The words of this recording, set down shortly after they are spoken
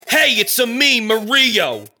Hey, it's me,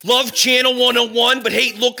 Mario. Love Channel 101 but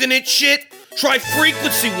hate looking at shit? Try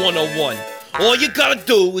Frequency 101. All you gotta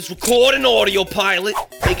do is record an audio pilot,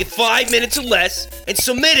 make it 5 minutes or less, and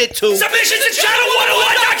submit it to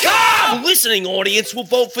submissions@channel101.com! The listening audience will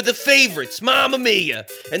vote for the favorites, Mamma Mia,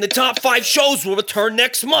 and the top 5 shows will return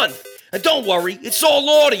next month. And don't worry, it's all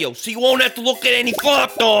audio, so you won't have to look at any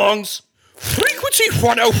flop dongs. Frequency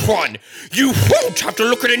 101. You won't have to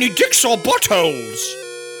look at any dicks or buttholes.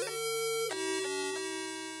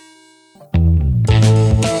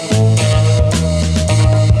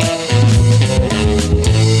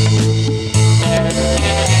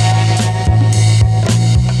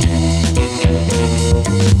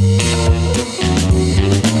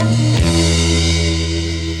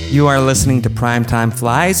 You are listening to Primetime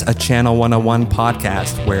Flies, a Channel 101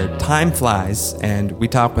 podcast where time flies and we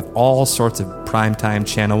talk with all sorts of Primetime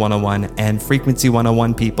Channel 101 and Frequency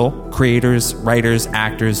 101 people, creators, writers,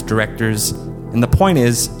 actors, directors. And the point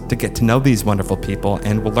is to get to know these wonderful people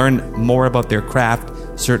and we'll learn more about their craft,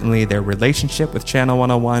 certainly their relationship with Channel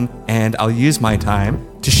 101, and I'll use my time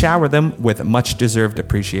to shower them with much-deserved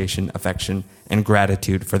appreciation, affection, and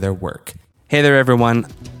gratitude for their work. Hey there, everyone.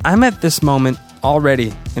 I'm at this moment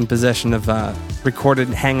already in possession of recorded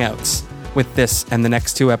hangouts with this and the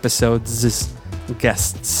next 2 episodes as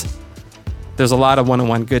guests. There's a lot of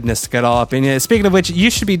 101 goodness to get all up in. Speaking of which, you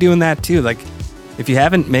should be doing that too. Like, if you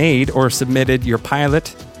haven't made or submitted your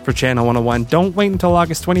pilot for Channel 101, don't wait until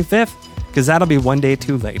August 25th, because that'll be one day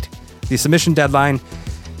too late. The submission deadline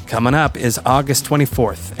coming up is August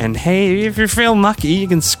 24th. And hey, if you're feeling lucky, you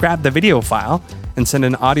can scrap the video file and send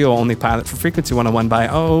an audio-only pilot for Frequency 101 by,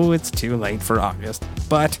 it's too late for August.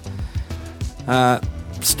 But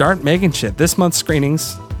start making shit. This month's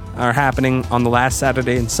screenings are happening on the last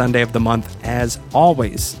Saturday and Sunday of the month, as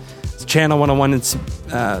always. Channel 101 and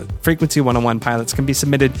Frequency 101 pilots can be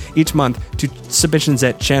submitted each month to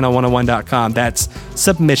submissions@channel101.com. That's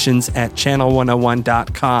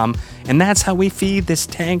submissions@channel101.com. And that's how we feed this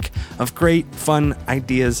tank of great, fun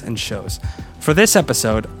ideas and shows. For this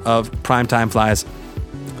episode of Primetime Flies,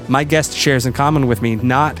 my guest shares in common with me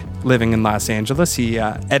not living in Los Angeles. He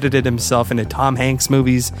edited himself into Tom Hanks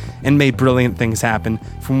movies and made brilliant things happen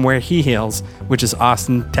from where he hails, which is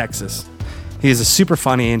Austin, Texas. He is a super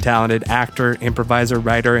funny and talented actor, improviser,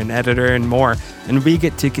 writer, and editor, and more. And we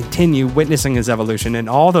get to continue witnessing his evolution in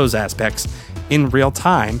all those aspects in real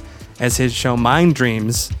time as his show Mind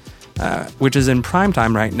Dreams, which is in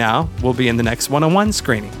primetime right now, will be in the next 101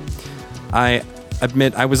 screening. I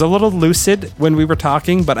admit I was a little lucid when we were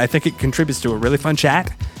talking, but I think it contributes to a really fun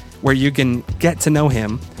chat where you can get to know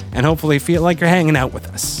him and hopefully feel like you're hanging out with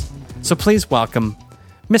us. So please welcome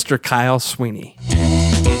Mr. Kyle Sweeney.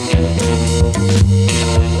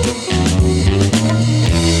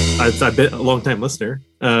 I've been a long-time listener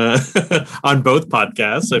on both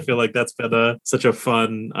podcasts. I feel like that's been such a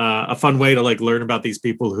fun way to like learn about these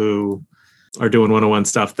people who are doing 101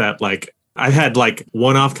 stuff that like I've had like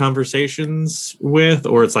one-off conversations with,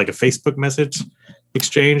 or it's like a Facebook message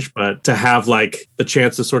exchange, but to have like the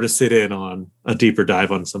chance to sort of sit in on a deeper dive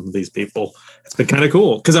on some of these people, it's been kind of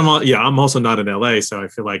cool. Because I'm also not in LA, so I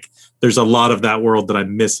feel like there's a lot of that world that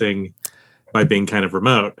I'm missing by being kind of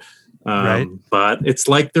remote. Right. But it's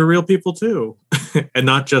like they're real people too, and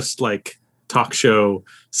not just like talk show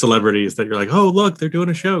celebrities that you're like, oh look, they're doing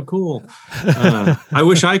a show, cool. I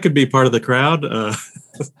wish I could be part of the crowd.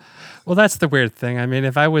 Well, that's the weird thing. I mean,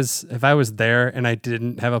 if I was there and I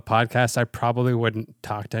didn't have a podcast, I probably wouldn't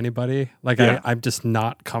talk to anybody. Like, yeah. I'm just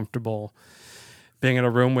not comfortable being in a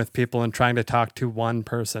room with people and trying to talk to one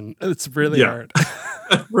person. It's really hard.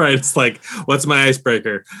 Right. It's like, what's my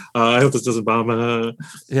icebreaker? I hope this doesn't bomb.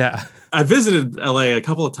 Yeah. I visited LA a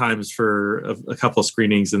couple of times for a couple of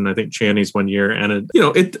screenings, and I think Channy's one year. And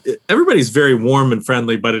everybody's very warm and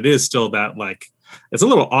friendly, but it is still that like, it's a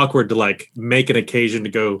little awkward to like make an occasion to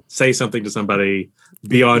go say something to somebody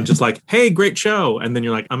beyond just like, hey, great show. And then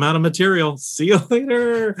you're like, I'm out of material. See you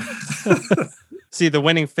later. See, the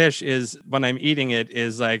winning fish is when I'm eating it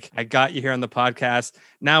is like, I got you here on the podcast.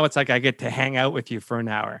 Now it's like I get to hang out with you for an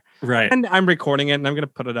hour. Right. And I'm recording it and I'm going to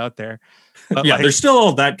put it out there. But yeah, there's still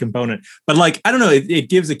all that component. But like, I don't know, it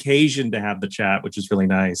gives occasion to have the chat, which is really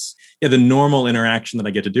nice. Yeah, the normal interaction that I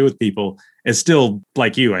get to do with people is still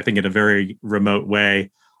like you, I think, in a very remote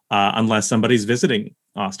way, unless somebody's visiting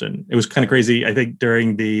Austin. It was kind of crazy. I think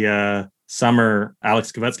during the summer,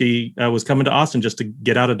 Alex Kavetsky was coming to Austin just to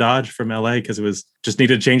get out of Dodge from LA because it was just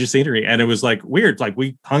needed to change the scenery. And it was like weird. Like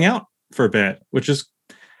we hung out for a bit, which is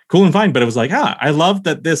cool and fine. But it was like, I love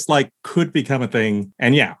that this like could become a thing.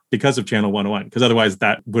 And yeah, because of Channel 101, because otherwise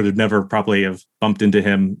that would have never probably have bumped into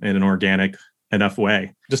him in an organic enough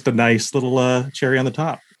way. Just a nice little cherry on the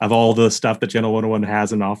top of all the stuff that Channel 101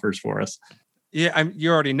 has and offers for us. Yeah,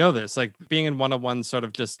 you already know this. Like being in 101, sort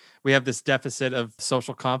of just we have this deficit of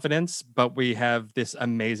social confidence, but we have this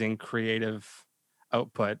amazing creative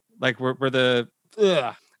output. Like we're the.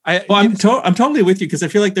 Ugh. I'm totally with you because I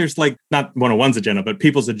feel like there's like not 101's agenda, but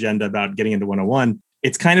people's agenda about getting into 101.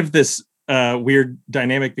 It's kind of this weird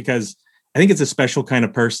dynamic because I think it's a special kind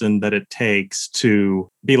of person that it takes to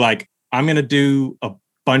be like, I'm going to do a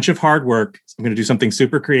bunch of hard work. I'm going to do something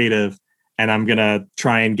super creative. And I'm going to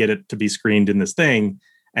try and get it to be screened in this thing.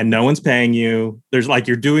 And no one's paying you. There's like,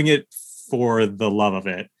 you're doing it for the love of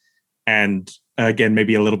it. And again,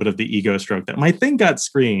 maybe a little bit of the ego stroke that my thing got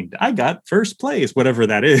screened. I got first place, whatever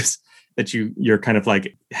that is that you're kind of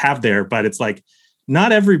like have there. But it's like,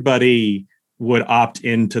 not everybody would opt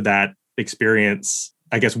into that experience,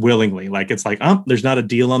 I guess, willingly. Like, it's like, there's not a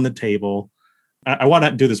deal on the table. I want to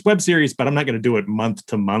do this web series, but I'm not going to do it month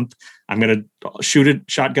to month. I'm going to shoot it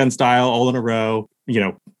shotgun style all in a row,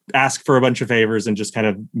 ask for a bunch of favors and just kind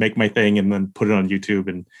of make my thing and then put it on YouTube.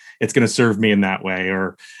 And it's going to serve me in that way.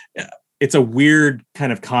 Or it's a weird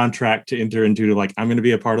kind of contract to enter into, like, I'm going to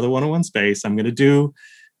be a part of the 101 space. I'm going to do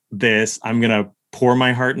this. I'm going to pour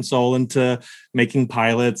my heart and soul into making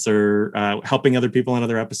pilots or helping other people in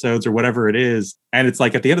other episodes or whatever it is. And it's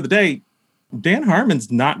like, at the end of the day, Dan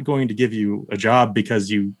Harmon's not going to give you a job because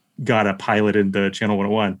you got a pilot in the Channel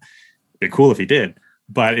 101. It'd be cool if he did,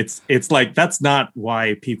 but it's like, that's not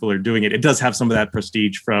why people are doing it. It does have some of that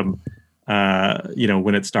prestige from,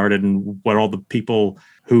 when it started and what all the people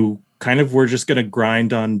who kind of were just going to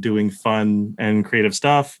grind on doing fun and creative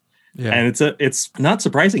stuff. Yeah. And it's not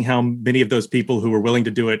surprising how many of those people who were willing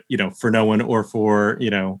to do it, for no one or for,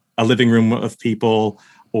 a living room of people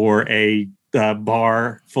or a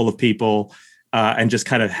bar full of people and just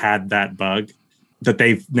kind of had that bug that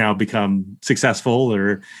they've now become successful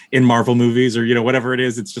or in Marvel movies or, whatever it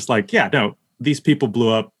is. It's just like, yeah, no, these people blew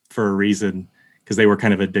up for a reason because they were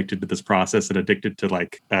kind of addicted to this process and addicted to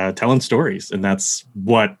like telling stories. And that's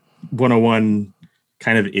what 101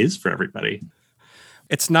 kind of is for everybody.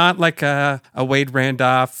 It's not like a Wade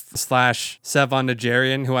Randolph / Sevon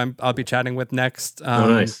Nigerian, who I'll be chatting with next.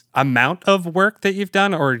 Nice. Amount of work that you've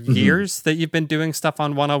done or years that you've been doing stuff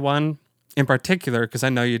on 101 in particular, because I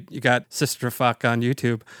know you got Sister Fuck on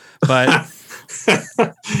YouTube. But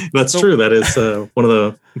that's true. That is one of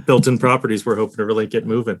the built-in properties we're hoping to really get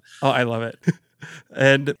moving. Oh, I love it.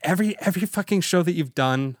 And every fucking show that you've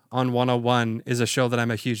done on 101 is a show that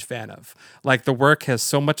I'm a huge fan of. Like, the work has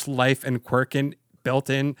so much life and quirk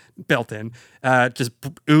built in, just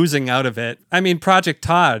oozing out of it. I mean, Project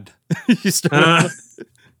Todd. You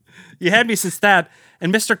had me since that.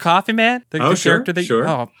 And Mr. Coffee Man, the character that sure.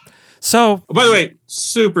 Oh, so. By the way,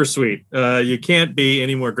 super sweet. You can't be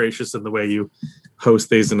any more gracious in the way you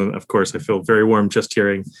host these. And of course, I feel very warm just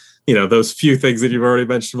hearing, those few things that you've already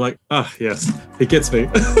mentioned. I'm like, yes, it gets me.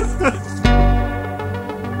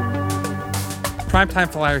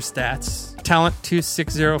 Primetime Flyer stats. Talent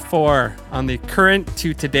 2604 on the current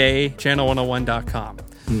to today channel101.com.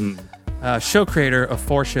 Show creator of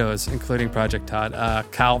 4 shows, including Project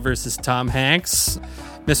Todd, Kyle versus Tom Hanks,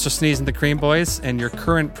 Mr. Sneeze and the Cream Boys, and your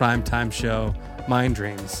current primetime show, Mind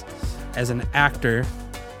Dreams. As an actor,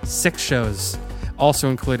 6 shows, also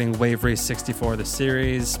including Wave Race 64, the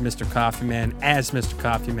series, Mr. Coffee Man as Mr.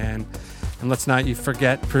 Coffee Man. And let's not you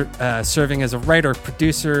forget serving as a writer,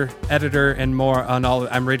 producer, editor, and more on all,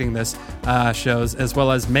 I'm reading this, shows, as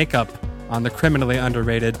well as makeup on the criminally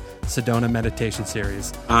underrated Sedona meditation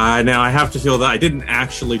series. Now, I have to feel that I didn't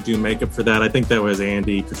actually do makeup for that. I think that was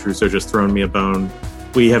Andy Petruso just throwing me a bone.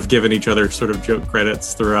 We have given each other sort of joke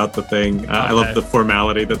credits throughout the thing. I love the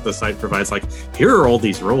formality that the site provides. Like, here are all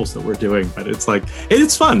these roles that we're doing, but it's like,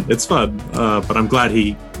 it's fun. It's fun. But I'm glad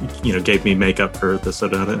he, gave me makeup for the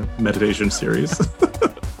Sedona meditation series.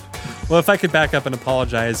 Well, if I could back up and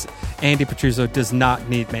apologize, Andy Petruso does not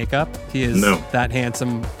need makeup. He is that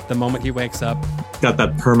handsome the moment he wakes up. Got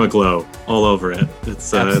that perma-glow all over it.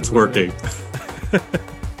 It's working.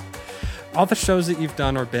 All the shows that you've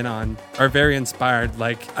done or been on are very inspired.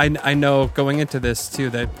 Like, I know going into this, too,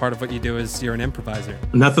 that part of what you do is you're an improviser.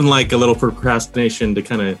 Nothing like a little procrastination to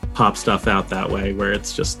kind of pop stuff out that way, where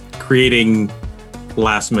it's just creating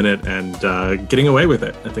last minute and getting away with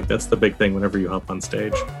it. I think that's the big thing whenever you hop on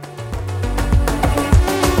stage.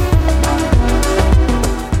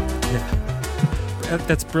 Yeah.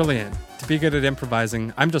 That's brilliant. To be good at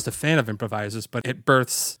improvising, I'm just a fan of improvisers, but it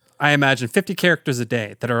births, I imagine, 50 characters a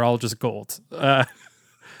day that are all just gold.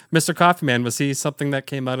 Mr. Coffee Man, was he something that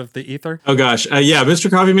came out of the ether? Oh, gosh. Yeah, Mr.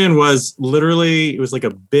 Coffee Man was literally, it was like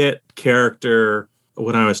a bit character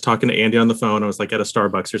when I was talking to Andy on the phone, I was like at a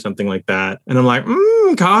Starbucks or something like that. And I'm like,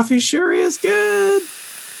 coffee sure is good.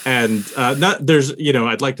 And I'd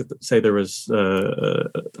like to say there was,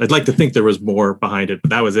 I'd like to think there was more behind it, but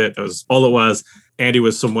that was it. That was all it was. Andy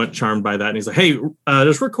was somewhat charmed by that. And he's like, hey,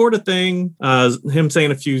 just record a thing. Him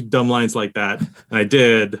saying a few dumb lines like that. And I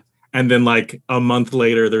did. And then like a month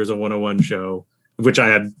later, there's a 101 show, which I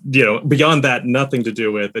had, beyond that, nothing to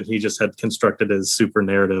do with. And he just had constructed his super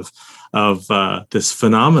narrative of this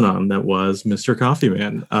phenomenon that was Mr. Coffee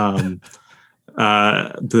Man.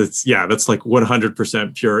 That's like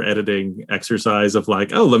 100% pure editing exercise of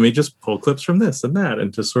like, oh, let me just pull clips from this and that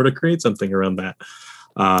and to sort of create something around that,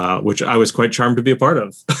 which I was quite charmed to be a part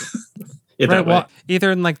of. Right, well, either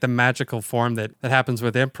in like the magical form that happens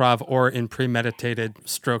with improv or in premeditated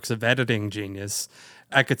strokes of editing genius,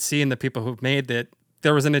 I could see in the people who made it,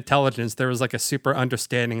 there was an intelligence, there was like a super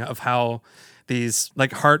understanding of how these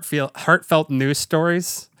like heartfelt news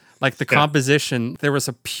stories, like the composition, there was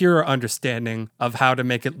a pure understanding of how to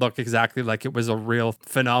make it look exactly like it was a real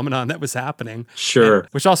phenomenon that was happening. Sure.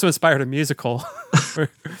 Which also inspired a musical.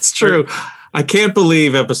 It's true. I can't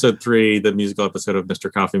believe episode 3, the musical episode of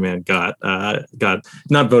Mr. Coffee Man, got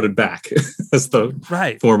not voted back. That's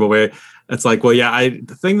the formal way. It's like, well, yeah,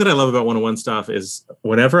 the thing that I love about 101 stuff is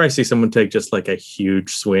whenever I see someone take just like a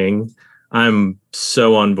huge swing, I'm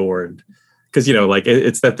so on board. Because, like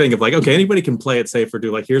it's that thing of like, okay, anybody can play it safe or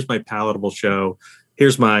do like, here's my palatable show.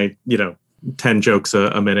 Here's my, 10 jokes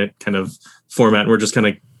a minute kind of format. And we're just kind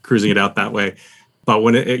of cruising it out that way. But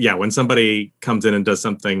when somebody comes in and does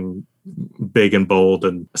something big and bold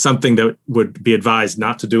and something that would be advised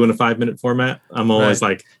not to do in a 5-minute format, I'm always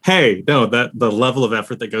like, hey, no, that the level of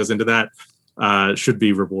effort that goes into that should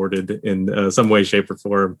be rewarded in some way, shape, or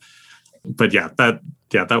form. But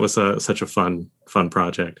that was such a fun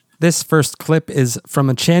project. This first clip is from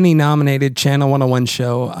a Channy-nominated Channel 101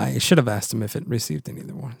 show. I should have asked him if it received any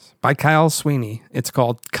awards. By Kyle Sweeney. It's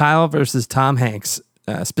called Kyle versus Tom Hanks.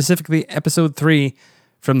 Specifically episode 3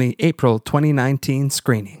 from the April 2019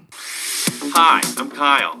 screening. Hi, I'm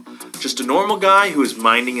Kyle. Just a normal guy who is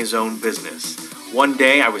minding his own business. One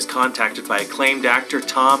day I was contacted by acclaimed actor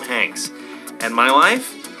Tom Hanks, and my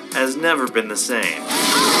life has never been the same.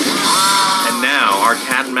 And now our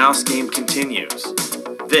cat and mouse game continues.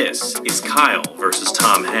 This is Kyle versus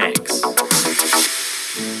Tom Hanks.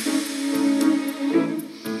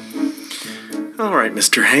 All right,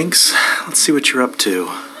 Mr. Hanks, let's see what you're up to.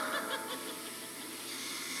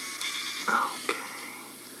 Okay.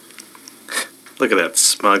 Look at that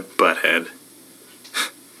smug butthead.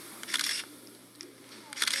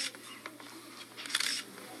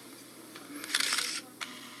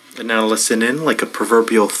 And now listen in like a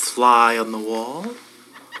proverbial fly on the wall.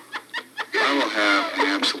 I will have an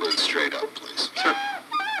absolute straight up, please. Sir.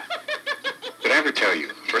 Did I ever tell you,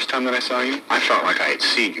 first time that I saw you, I felt like I had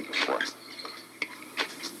seen you before.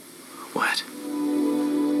 What?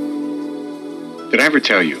 Did I ever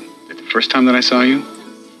tell you that the first time that I saw you,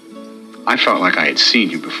 I felt like I had seen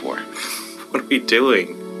you before? What are we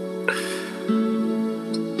doing?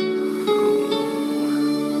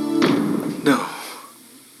 No.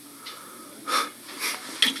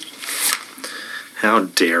 How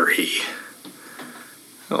dare he?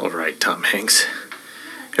 All right, Tom Hanks.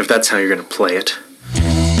 If that's how you're going to play it.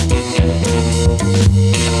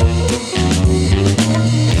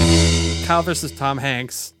 Kyle versus Tom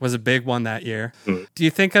Hanks was a big one that year. Do you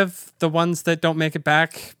think of the ones that don't make it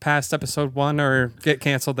back past episode 1 or get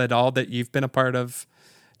canceled at all that you've been a part of?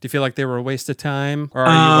 Do you feel like they were a waste of time? Or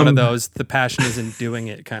are you one of those, the passion is in doing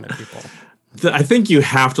it kind of people? I think you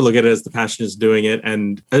have to look at it as the passion is doing it.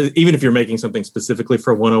 And even if you're making something specifically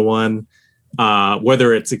for 101,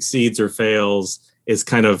 whether it succeeds or fails is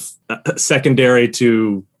kind of secondary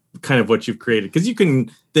to kind of what you've created, because you can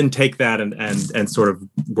then take that and sort of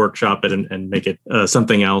workshop it and make it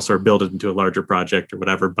something else or build it into a larger project or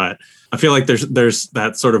whatever. But I feel like there's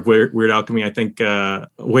that sort of weird alchemy. I think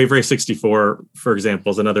Wave Race 64, for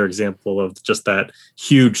example, is another example of just that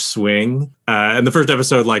huge swing. And the first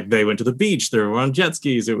episode, like they went to the beach, they were on jet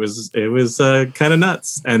skis. It was kind of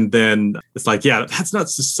nuts. And then it's like, yeah, that's not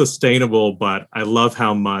sustainable, but I love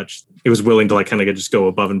how much it was willing to like kind of just go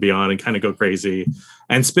above and beyond and kind of go crazy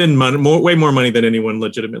and spend money, way more money than anyone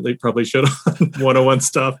legitimately probably should on 101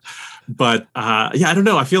 stuff. But I don't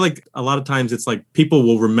know. I feel like a lot of times it's like people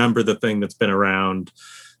will remember the thing that's been around,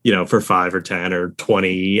 for 5 or 10 or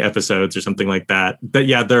 20 episodes or something like that. But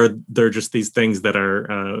yeah, they're just these things that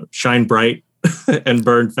are shine bright and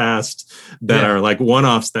burn fast that are like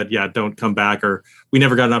one-offs that don't come back, or we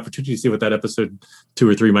never got an opportunity to see what that episode 2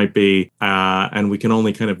 or 3 might be, and we can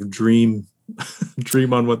only kind of dream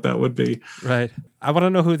on what that would be. Right. I want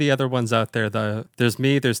to know who the other ones out there. There's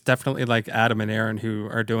me. There's definitely like Adam and Aaron who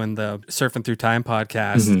are doing the Surfing Through Time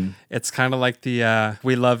podcast. Mhm. It's kind of like the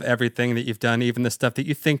we love everything that you've done, even the stuff that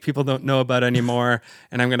you think people don't know about anymore.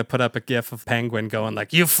 And I'm going to put up a GIF of Penguin going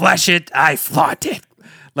like, "You flush it, I flaunt it."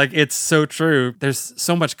 Like, it's so true. There's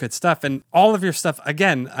so much good stuff. And all of your stuff,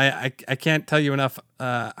 again, I can't tell you enough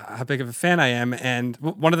how big of a fan I am. And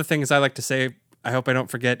one of the things I like to say, I hope I don't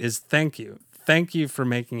forget, is thank you. Thank you for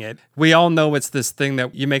making it. We all know it's this thing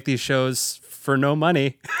that you make these shows for no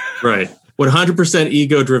money. Right. 100%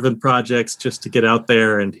 ego-driven projects just to get out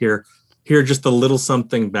there and hear just a little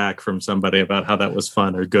something back from somebody about how that was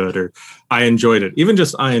fun or good or I enjoyed it. Even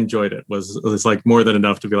just I enjoyed it was like more than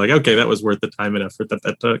enough to be like, okay, that was worth the time and effort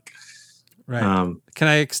that took. Right. Can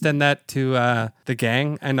I extend that to the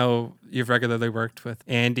gang? I know you've regularly worked with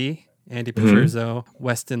Andy Petruzzo,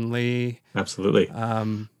 Weston Lee. Absolutely.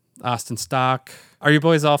 Austin Stock. Are you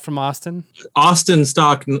boys all from Austin? Austin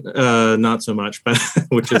Stock, not so much, but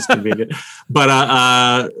which is convenient.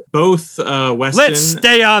 But both Weston. Let's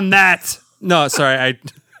stay on that. No, sorry.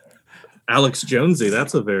 Alex Jonesy.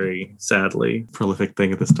 That's a very sadly prolific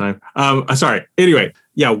thing at this time. Sorry. Anyway,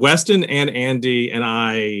 yeah, Weston and Andy and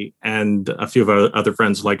I and a few of our other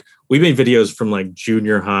friends, like we made videos from like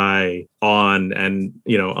junior high on, and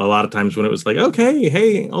a lot of times when it was like, okay,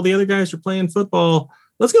 hey, all the other guys are playing football.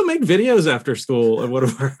 Let's go make videos after school at one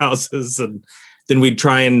of our houses. And then we'd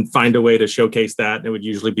try and find a way to showcase that. And it would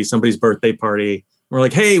usually be somebody's birthday party. We're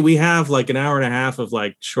like, hey, we have like an hour and a half of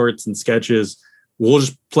like shorts and sketches. We'll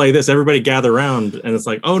just play this. Everybody gather around. And it's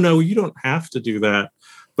like, oh no, you don't have to do that.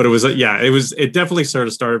 But it definitely sort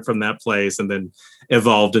of started from that place and then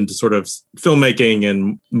evolved into sort of filmmaking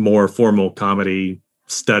and more formal comedy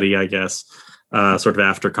study, I guess, sort of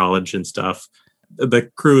after college and stuff.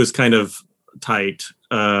 The crew is kind of tight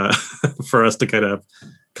for us to kind of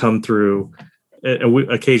come through.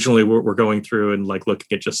 And occasionally we're going through and like looking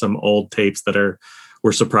at just some old tapes that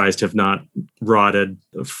we're surprised have not rotted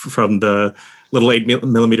from the little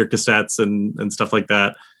 8mm cassettes and stuff like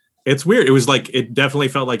that. It's weird. It was like, it definitely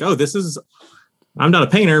felt like, oh, I'm not a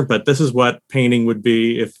painter, but this is what painting would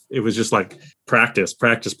be if it was just like practice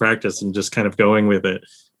and just kind of going with it.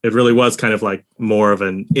 It really was kind of like more of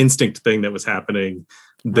an instinct thing that was happening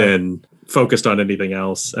than focused on anything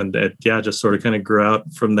else. And it, just sort of kind of grew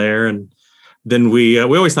out from there. And then we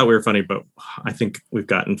always thought we were funny, but I think we've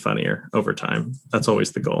gotten funnier over time. That's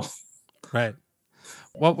always the goal. Right.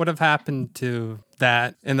 What would have happened to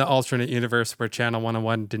that in the alternate universe where Channel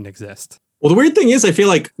 101 didn't exist? Well, the weird thing is, I feel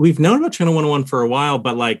like we've known about Channel 101 for a while,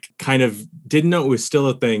 but like kind of didn't know it was still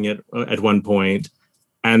a thing at one point.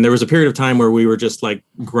 And there was a period of time where we were just like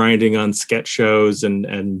grinding on sketch shows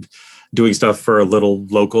and doing stuff for a little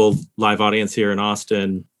local live audience here in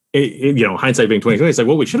Austin. Hindsight being 2020, it's like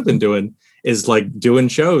what we should have been doing is like doing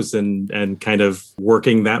shows and kind of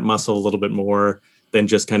working that muscle a little bit more than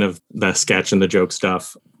just kind of the sketch and the joke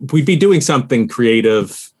stuff. We'd be doing something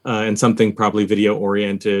creative and something probably video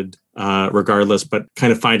oriented regardless, but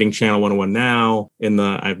kind of finding Channel 101 now in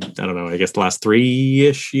I don't know, I guess the last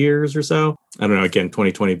 3-ish years or so. I don't know, again,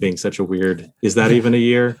 2020 being such a weird, is that even a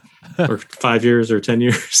year or 5 years or 10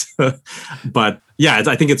 years? But yeah,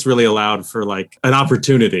 I think it's really allowed for like an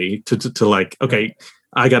opportunity to like, okay,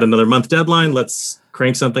 I got another month deadline. Let's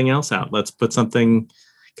crank something else out. Let's put something,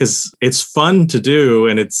 because it's fun to do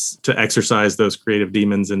and it's to exercise those creative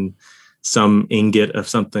demons and some ingot of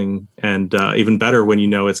something. And even better when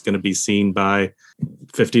it's going to be seen by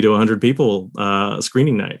 50 to 100 people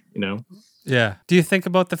screening night, Yeah. Do you think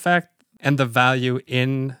about the fact and the value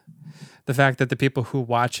in the fact that the people who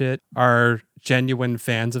watch it are genuine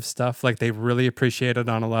fans of stuff? Like they really appreciate it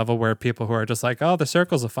on a level where people who are just like, oh, The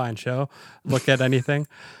Circle's a fine show. Look at anything.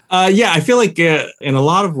 Yeah, I feel like in a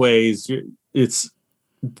lot of ways it's,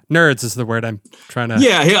 nerds is the word I'm trying to.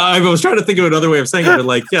 Yeah, I was trying to think of another way of saying it, but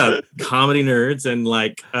like, yeah, comedy nerds and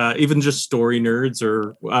like even just story nerds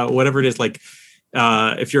or whatever it is. Like,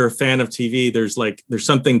 if you're a fan of TV, there's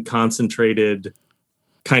something concentrated,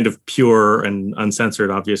 kind of pure and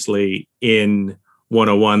uncensored, obviously, in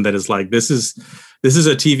 101 that is like this is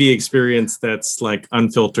a TV experience that's like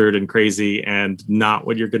unfiltered and crazy and not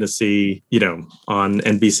what you're going to see, on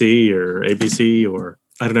NBC or ABC or.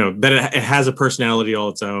 I don't know, that it has a personality all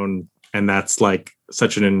its own. And that's like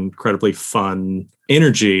such an incredibly fun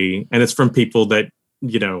energy. And it's from people that,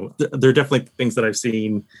 there are definitely things that I've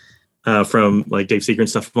seen from like Dave Seeger and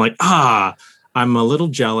stuff. I'm like, I'm a little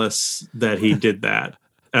jealous that he did that.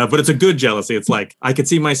 But it's a good jealousy. It's like, I could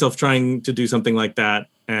see myself trying to do something like that.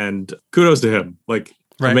 And kudos to him. Like,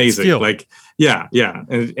 right. Amazing. Like, yeah.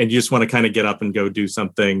 And you just want to kind of get up and go do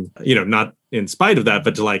something, not in spite of that,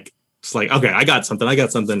 but to like, It's like, okay, I got something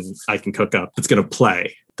I can cook up. It's going to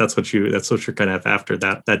play. That's what you're kind of after,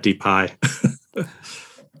 that deep high.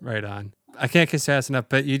 Right on. I can't kiss your ass enough,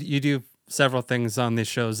 but you do several things on these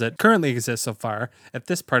shows that currently exist so far at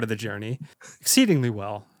this part of the journey exceedingly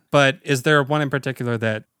well. But is there one in particular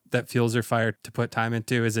that fuels your fire to put time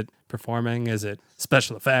into? Is it performing? Is it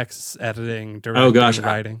special effects, editing, directing,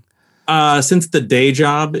 writing? Since the day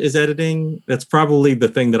job is editing, that's probably the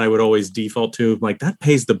thing that I would always default to. Like, that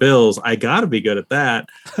pays the bills. I got to be good at that.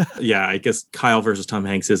 Yeah, I guess Kyle versus Tom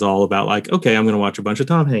Hanks is all about like, okay, I'm going to watch a bunch of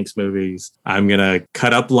Tom Hanks movies. I'm going to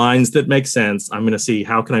cut up lines that make sense. I'm going to see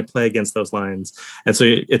how can I play against those lines. And so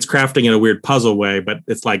it's crafting in a weird puzzle way, but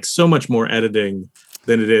it's like so much more editing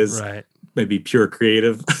than it is maybe pure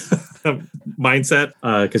creative mindset,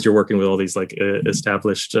 because you're working with all these like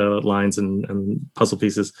established lines and puzzle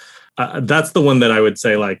pieces. That's the one that I would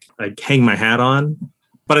say like I hang my hat on.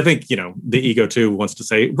 But I think, the ego too wants to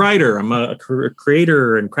say, writer, I'm a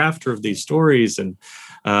creator and crafter of these stories. And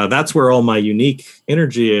that's where all my unique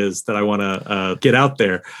energy is that I want to get out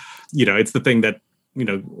there. It's the thing that,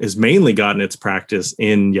 has mainly gotten its practice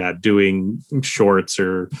in, doing shorts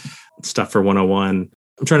or stuff for 101.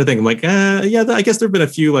 I'm trying to think. I'm like, I guess there've been a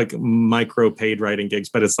few like micro paid writing gigs,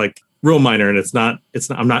 but it's like real minor, and it's not.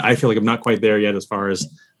 I feel like I'm not quite there yet as far as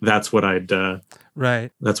that's what I'd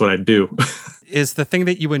That's what I'd do. Is the thing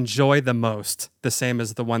that you enjoy the most the same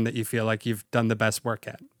as the one that you feel like you've done the best work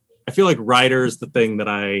at? I feel like writer is the thing that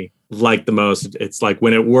I like the most. It's like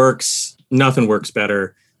when it works, nothing works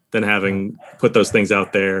better than having put those things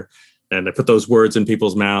out there and I put those words in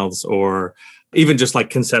people's mouths, or even just like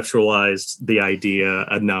conceptualized the idea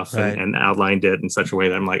enough and outlined it in such a way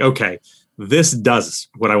that I'm like, okay, this does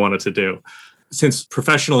what I wanted to do. Since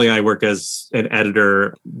professionally I work as an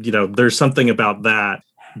editor, there's something about that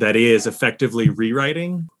is effectively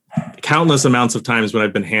rewriting. Countless amounts of times when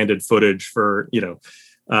I've been handed footage for,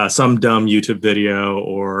 some dumb YouTube video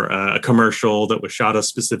or a commercial that was shot a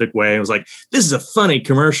specific way. I was like, this is a funny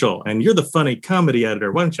commercial and you're the funny comedy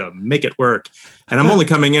editor. Why don't you make it work? And I'm only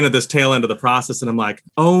coming in at this tail end of the process and I'm like,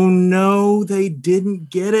 oh no, they didn't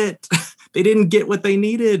get it. They didn't get what they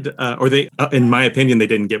needed. Or they, in my opinion, they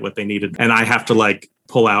didn't get what they needed. And I have to like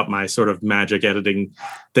pull out my sort of magic editing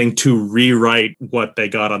thing to rewrite what they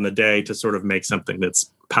got on the day to sort of make something that's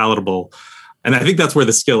palatable. And I think that's where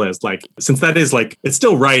the skill is. Like, since that is like, it's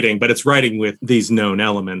still writing, but it's writing with these known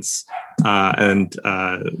elements. You can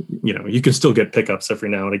still get pickups every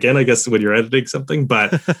now and again, I guess, when you're editing something,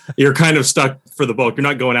 but you're kind of stuck for the bulk. You're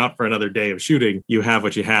not going out for another day of shooting. You have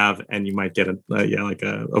what you have, and you might get a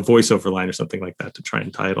voiceover line or something like that to try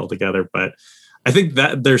and tie it all together. But I think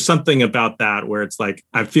that there's something about that where it's like,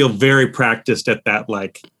 I feel very practiced at that,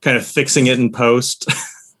 like kind of fixing it in post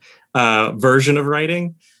version of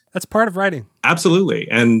writing. That's part of writing.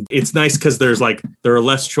 Absolutely. And it's nice because there are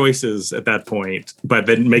less choices at that point, but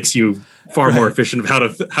that makes you far more efficient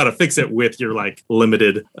of how to fix it with your like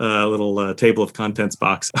limited little table of contents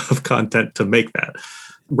box of content to make that.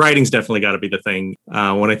 Writing's definitely got to be the thing.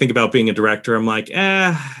 When I think about being a director, I'm like,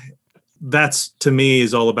 that's to me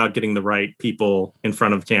is all about getting the right people in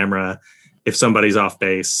front of camera. If somebody's off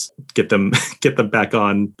base, get them back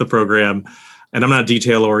on the program. And I'm not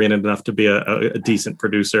detail oriented enough to be a decent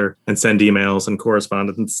producer and send emails and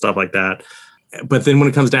correspondence and stuff like that. But then when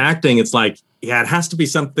it comes to acting, it's like, it has to be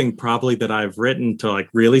something probably that I've written to like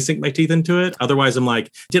really sink my teeth into it. Otherwise, I'm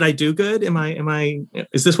like, did I do good?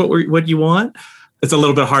 Is this what you want? It's a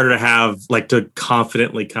little bit harder to have like to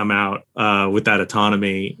confidently come out with that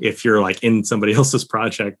autonomy if you're like in somebody else's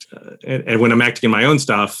project. And when I'm acting in my own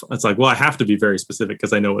stuff, it's like, well, I have to be very specific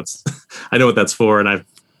because I know what that's for, and I've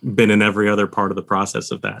been in every other part of the process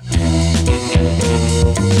of that.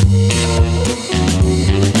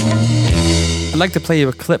 I'd like to play you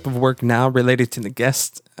a clip of work now related to the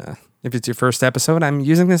guest. If it's your first episode, I'm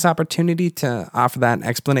using this opportunity to offer that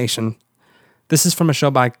explanation. This is from a show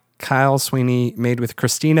by Kyle Sweeney made with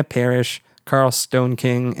Christina Parrish, Carl Stone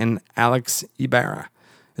King, and Alex Ibarra.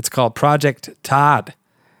 It's called Project Todd,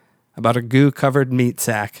 about a goo-covered meat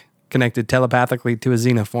sack connected telepathically to a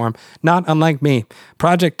xenoform, not unlike me.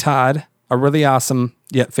 Project Todd, a really awesome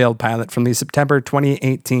yet failed pilot from the September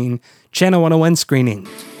 2018 Channel 101 screening.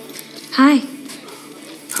 Hi.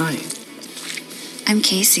 Hi. I'm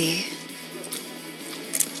Casey.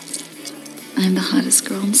 I'm the hottest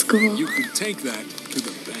girl in school. You can take that to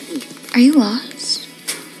the bank. Are you lost?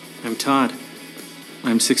 I'm Todd.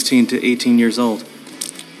 I'm 16 to 18 years old.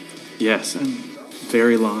 Yes, I'm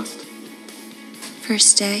very lost.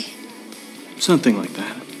 First day? Something like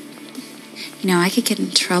that. I could get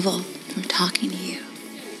in trouble from talking to you.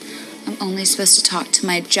 I'm only supposed to talk to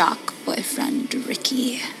my jock boyfriend,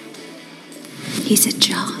 Ricky. He's a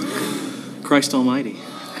jock. Christ almighty.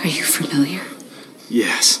 Are you familiar?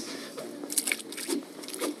 Yes.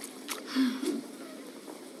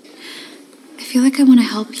 I feel like I want to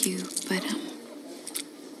help you, but,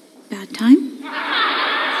 bad time?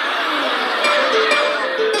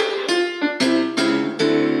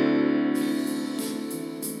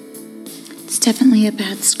 It's definitely a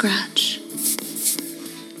bad scratch.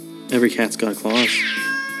 Every cat's got claws.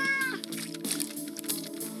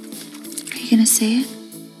 Are you gonna say it?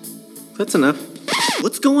 That's enough.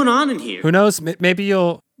 What's going on in here? Who knows? Maybe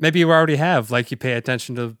you already have. Like, you pay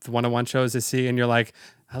attention to the one-on-one shows they see, and you're like,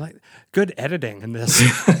 I like good editing in this.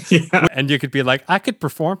 Yeah. And you could be like, I could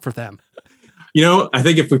perform for them. You know, I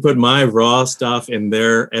think if we put my raw stuff in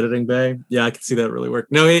their editing bay, yeah, I could see that really work.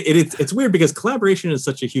 No, it's weird because collaboration is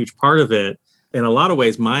such a huge part of it. In a lot of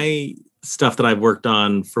ways, my stuff that I've worked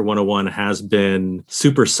on for 101 has been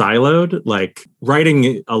super siloed. Like,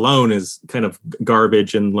 writing alone is kind of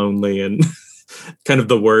garbage and lonely and kind of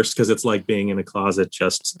the worst, because it's like being in a closet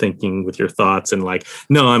just thinking with your thoughts and like,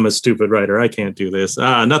 no, I'm a stupid writer. I can't do this.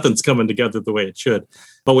 Nothing's coming together the way it should.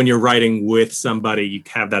 But when you're writing with somebody, you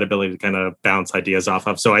have that ability to kind of bounce ideas off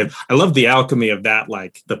of. So I love the alchemy of that,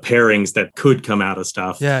 like the pairings that could come out of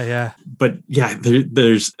stuff. Yeah. But yeah,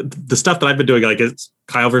 there's the stuff that I've been doing, like it's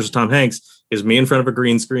Kyle versus Tom Hanks, is me in front of a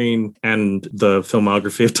green screen and the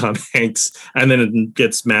filmography of Tom Hanks, and then it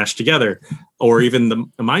gets mashed together. Or even the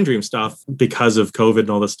Mind Dream stuff, because of COVID and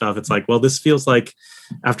all this stuff, it's like, well, this feels like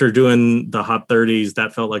after doing the Hot 30s,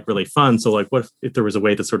 that felt like really fun. So like, what if there was a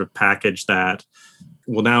way to sort of package that?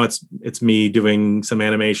 Well, now it's me doing some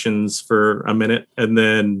animations for a minute and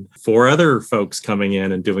then 4 other folks coming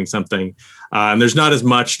in and doing something. And there's not as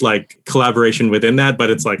much like collaboration within that, but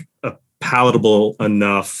it's like a palatable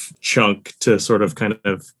enough chunk to sort of kind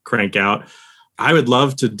of crank out. I would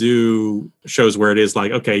love to do shows where it is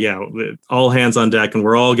like, okay, yeah, all hands on deck and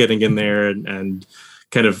we're all getting in there and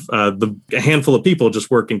kind of a handful of people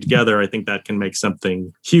just working together. I think that can make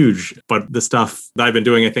something huge. But the stuff that I've been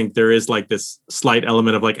doing, I think there is like this slight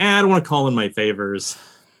element of like, I don't want to call in my favors.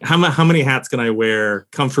 How many hats can I wear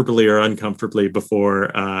comfortably or uncomfortably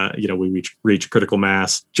before we reach critical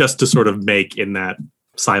mass, just to sort of make in that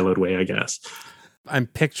siloed way, I guess. I'm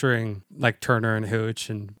picturing like Turner and Hooch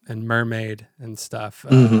and Mermaid and stuff.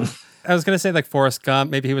 I was going to say like Forrest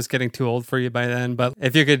Gump. Maybe he was getting too old for you by then. But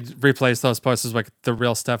if you could replace those posters with the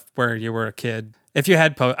real stuff where you were a kid. If you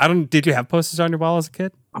had did you have posters on your wall as a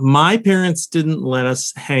kid? My parents didn't let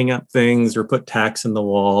us hang up things or put tacks in the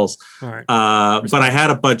walls. All right. But I had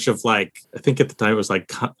a bunch of like, I think at the time it was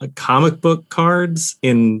like comic book cards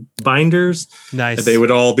in binders. Nice. They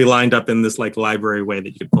would all be lined up in this like library way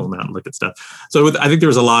that you could pull them out and look at stuff. So I think there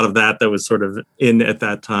was a lot of that was sort of in at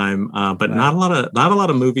that time, but not a lot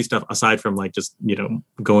of movie stuff aside from like just,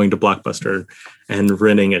 going to Blockbuster and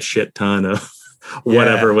renting a shit ton of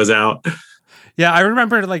whatever was out. Yeah, I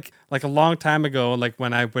remember like a long time ago, like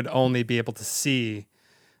when I would only be able to see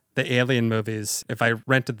the Alien movies if I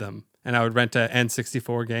rented them, and I would rent a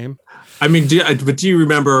N64 game. I mean, do you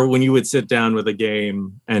remember when you would sit down with a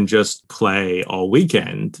game and just play all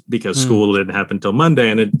weekend because school didn't happen until Monday?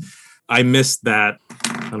 And I missed that.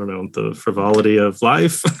 I don't know, the frivolity of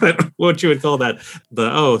life, what you would call that,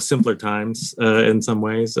 simpler times in some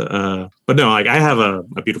ways. But no, like I have a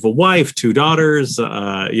beautiful wife, 2 daughters,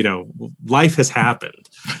 life has happened.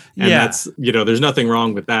 And that's, there's nothing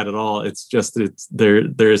wrong with that at all. It's just,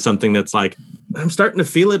 there is something that's like, I'm starting to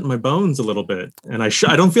feel it in my bones a little bit. And I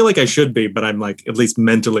don't feel like I should be, but I'm like, at least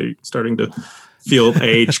mentally starting to feel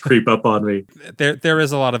age creep up on me. There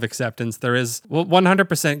is a lot of acceptance. There is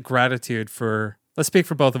 100% gratitude for, let's speak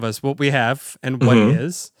for both of us, what we have and what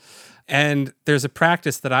is. And there's a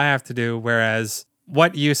practice that I have to do, whereas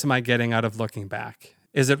what use am I getting out of looking back?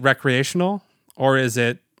 Is it recreational or is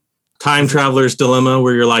it time traveler's dilemma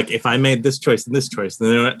where you're like, if I made this choice and this choice,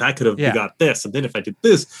 then that could have got this. And then if I did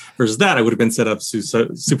this versus that, I would have been set up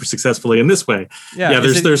super successfully in this way. Yeah,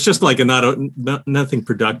 there's just like nothing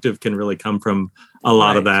productive can really come from a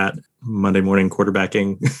lot of that Monday morning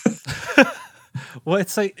quarterbacking. Well,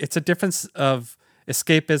 it's a difference of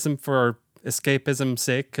escapism for escapism's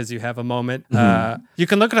sake, because you have a moment. You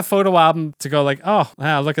can look at a photo album to go like, oh,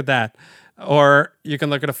 wow, look at that. Or you can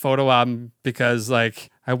look at a photo album because like,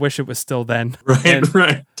 I wish it was still then.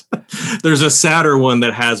 Right. There's a sadder one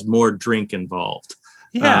that has more drink involved.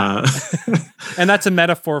 Yeah. And that's a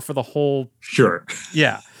metaphor for the whole. Sure.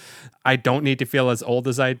 Yeah. I don't need to feel as old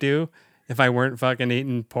as I do if I weren't fucking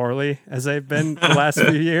eating poorly as I've been the last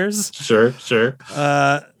few years. Sure.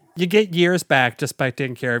 You get years back just by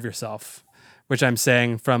taking care of yourself, which I'm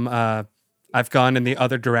saying from I've gone in the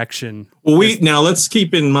other direction. Well, now let's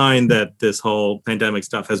keep in mind that this whole pandemic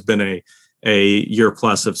stuff has been a year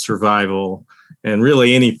plus of survival, and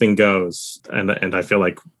really anything goes. And I feel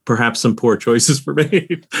like perhaps some poor choices were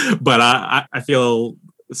made, but I feel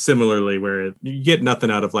similarly where you get nothing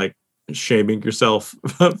out of like shaming yourself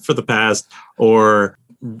for the past or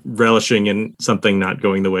relishing in something not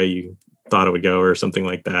going the way you thought it would go or something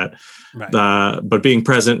like that. Right. But being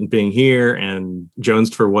present and being here and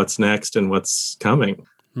jonesed for what's next and what's coming.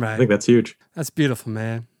 Right. I think that's huge. That's beautiful,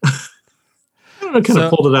 man. I don't know, kind of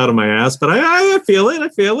pulled it out of my ass, but I feel it. I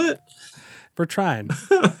feel it. We're trying.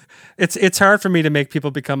 It's hard for me to make people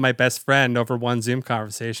become my best friend over one Zoom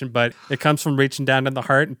conversation, but it comes from reaching down to the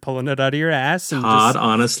heart and pulling it out of your ass. And Todd,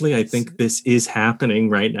 honestly, I think this is happening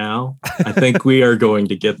right now. I think we are going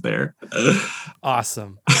to get there.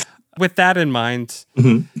 Awesome. With that in mind,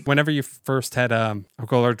 whenever you first had a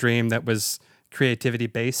goal or dream that was creativity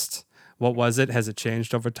based, what was it? Has it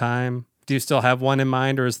changed over time? Do you still have one in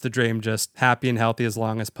mind, or is the dream just happy and healthy as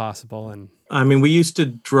long as possible? And I mean, we used to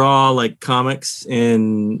draw like comics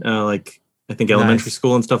in like I think elementary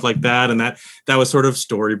school and stuff like that, and that was sort of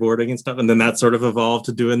storyboarding and stuff, and then that sort of evolved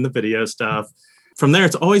to doing the video stuff. From there,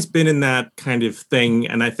 it's always been in that kind of thing,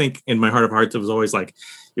 and I think in my heart of hearts, it was always like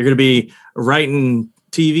you're going to be writing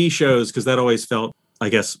TV shows because that always felt, I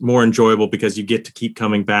guess, more enjoyable because you get to keep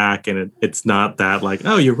coming back, and it's not that like,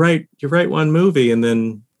 oh, you write one movie and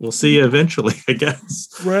then we'll see you eventually, I guess.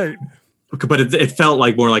 Right. But it felt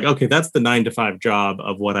like more like, okay, that's the 9-to-5 job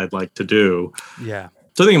of what I'd like to do. Yeah.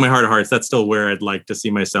 So I think in my heart of hearts, that's still where I'd like to see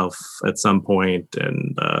myself at some point.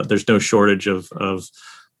 And there's no shortage of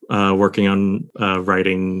working on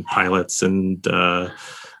writing pilots and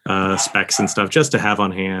specs and stuff just to have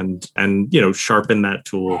on hand and, sharpen that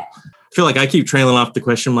tool. I feel like I keep trailing off the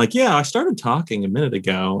question. I'm like, yeah, I started talking a minute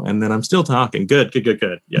ago and then I'm still talking. Good.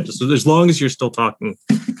 Yeah, just as long as you're still talking,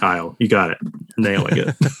 Kyle, you got it. You're nailing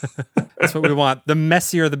it. That's what we want. The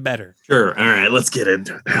messier, the better. Sure. All right, let's get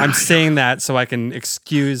into it. I'm saying that so I can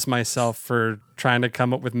excuse myself for trying to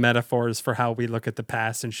come up with metaphors for how we look at the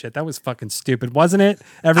past and shit. That was fucking stupid, wasn't it?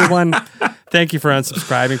 Everyone, thank you for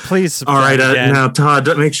unsubscribing. Please subscribe. All right, again. Now Todd,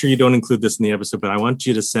 make sure you don't include this in the episode, but I want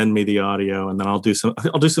you to send me the audio, and then I'll do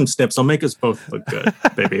some snips. I'll make us both look good,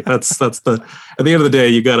 baby. That's the at the end of the day,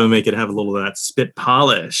 you got to make it have a little of that spit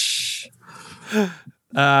polish.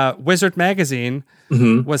 Wizard Magazine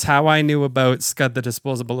was how I knew about Scud the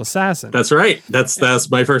Disposable Assassin. That's right. That's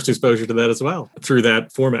my first exposure to that as well, through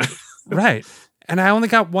that format. Right. And I only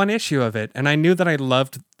got one issue of it, and I knew that I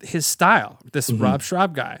loved his style. This Rob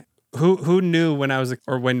Schraub guy. Who knew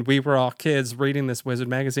when we were all kids reading this Wizard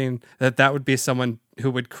Magazine that would be someone who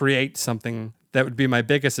would create something that would be my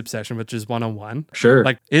biggest obsession, which is 101. Sure.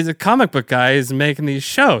 Like, he's a comic book guy, he's making these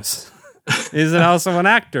shows. He's also an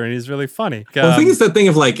actor, and he's really funny. Well, I think it's that thing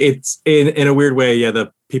of like, it's in a weird way, yeah,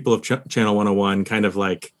 the people of Channel 101 kind of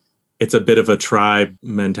like, it's a bit of a tribe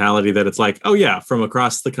mentality that it's like, oh yeah, from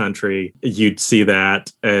across the country, you'd see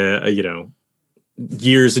that,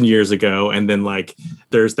 years and years ago. And then like,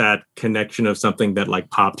 there's that connection of something that like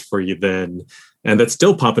popped for you then, and that's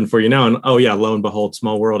still popping for you now. And oh yeah, lo and behold,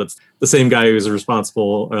 small world. It's the same guy who's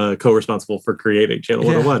co-responsible for creating Channel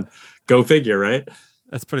 101. Go figure, right?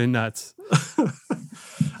 That's pretty nuts.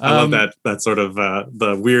 I love that sort of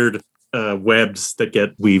the weird webs that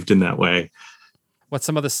get weaved in that way. What's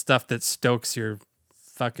some of the stuff that stokes your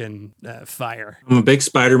fucking fire? I'm a big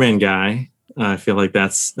Spider-Man guy. I feel like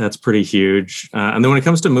that's pretty huge. And then when it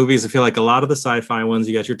comes to movies, I feel like a lot of the sci-fi ones,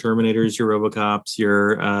 you got your Terminators, your RoboCops,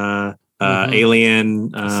 your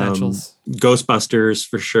Alien, Essentials. Ghostbusters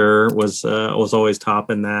for sure was always top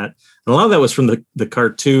in that. And a lot of that was from the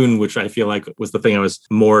cartoon, which I feel like was the thing I was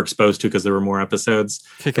more exposed to because there were more episodes.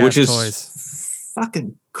 Kick-ass which is toys.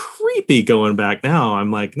 Fucking creepy going back now.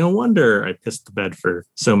 I'm like, no wonder I pissed the bed for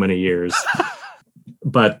so many years.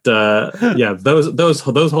 But yeah, those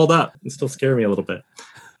hold up and still scare me a little bit.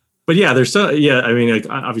 But yeah, I mean, like,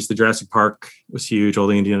 obviously Jurassic Park was huge, all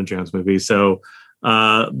the Indiana Jones movies. So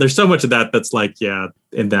there's so much of that that's like, yeah,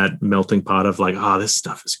 in that melting pot of like, this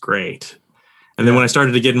stuff is great. And then when I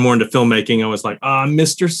started to get more into filmmaking, I was like,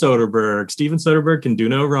 Mr. Soderbergh, Steven Soderbergh can do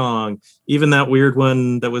no wrong. Even that weird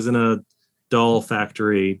one that was in a doll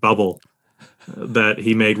factory, Bubble, that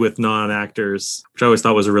he made with non-actors, which I always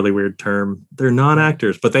thought was a really weird term. They're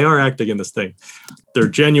non-actors, but they are acting in this thing. They're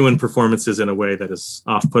genuine performances in a way that is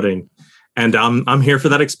off-putting. And I'm here for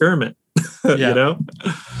that experiment, you know?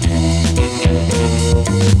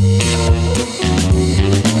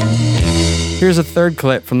 Here's a third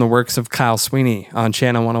clip from the works of Kyle Sweeney on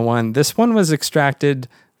Channel 101. This one was extracted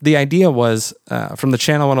The idea was from the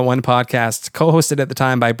Channel 101 podcast, co-hosted at the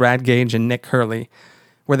time by Brad Gage and Nick Hurley,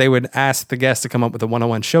 where they would ask the guests to come up with a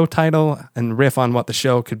 101 show title and riff on what the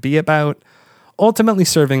show could be about, ultimately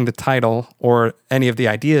serving the title or any of the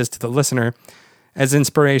ideas to the listener as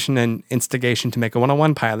inspiration and instigation to make a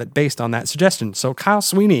 101 pilot based on that suggestion. So Kyle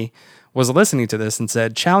Sweeney was listening to this and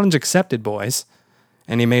said, "Challenge accepted, boys."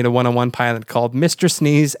 And he made a 101 pilot called Mr.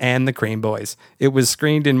 Sneeze and the Cream Boys. It was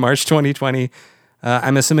screened in March 2020.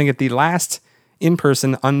 I'm assuming at the last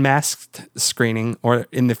in-person unmasked screening or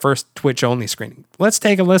in the first Twitch-only screening. Let's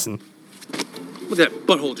take a listen. Look at that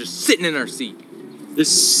butthole just sitting in our seat.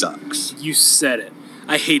 This sucks. You said it.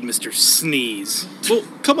 I hate Mr. Sneeze. Well,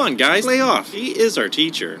 come on, guys. Lay off. He is our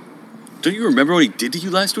teacher. Don't you remember what he did to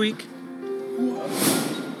you last week?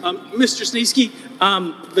 Mr. Sneezy,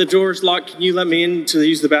 the door's locked. Can you let me in to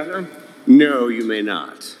use the bathroom? No, you may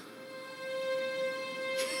not.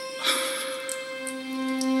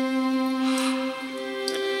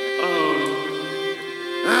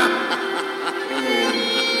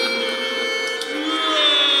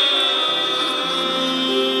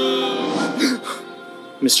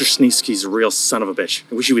 Mr. Sneezy's a real son of a bitch.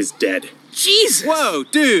 I wish he was dead. Jesus! Whoa,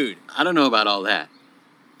 dude! I don't know about all that,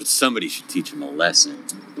 but somebody should teach him a lesson.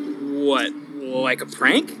 What, like a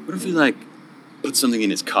prank? What if we, put something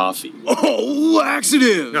in his coffee? Oh,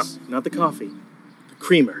 laxatives! No, not the coffee. The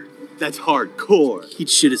creamer. That's hardcore. He'd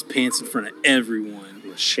shit his pants in front of everyone.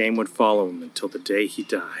 The shame would follow him until the day he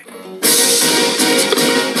died.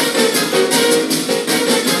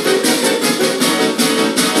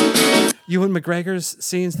 Ewan McGregor's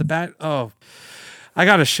scenes, I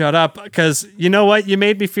gotta shut up because you know what? You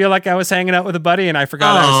made me feel like I was hanging out with a buddy and I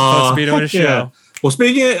forgot I was supposed to be doing a show. Yeah. Well,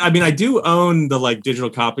 speaking of, I do own the digital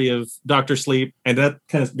copy of Dr. Sleep, and that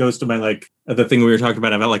kind of goes to my the thing we were talking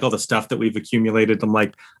about all the stuff that we've accumulated. I'm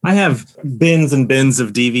I have bins and bins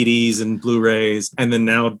of DVDs and Blu-rays, and then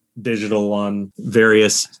now digital on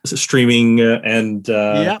various streaming and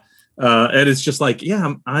it's just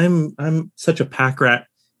I'm such a pack rat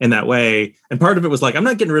in that way. And part of it was I'm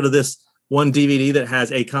not getting rid of this one DVD that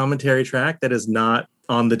has a commentary track that is not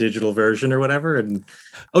on the digital version or whatever. And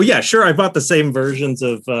I bought the same versions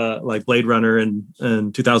of Blade Runner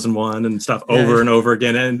and 2001 and stuff over and over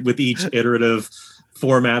again, and with each iterative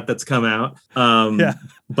format that's come out.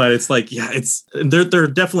 But it's there are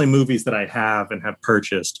definitely movies that I have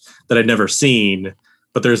purchased that I'd never seen,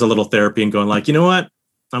 but there's a little therapy in going you know what?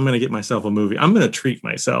 I'm going to get myself a movie. I'm going to treat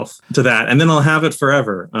myself to that. And then I'll have it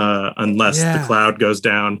forever unless the cloud goes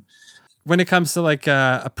down. When it comes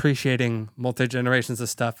to appreciating multi-generations of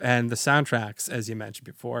stuff and the soundtracks, as you mentioned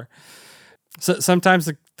before. So sometimes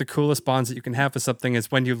the coolest bonds that you can have with something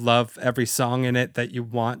is when you love every song in it that you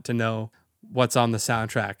want to know what's on the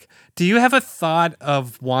soundtrack. Do you have a thought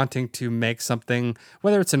of wanting to make something,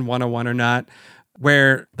 whether it's in 101 or not,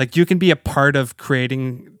 where you can be a part of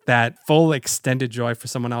creating that full extended joy for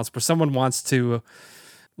someone else, where someone wants to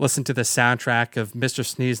listen to the soundtrack of Mr.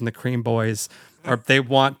 Sneeze and the Cream Boys, or they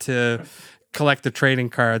want to collect the trading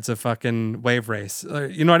cards of fucking Wave Race?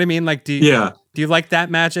 You know what I mean? Do you like that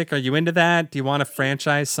magic? Are you into that? Do you want to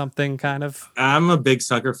franchise something kind of? I'm a big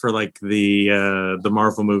sucker for the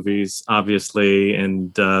Marvel movies, obviously,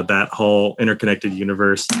 and that whole interconnected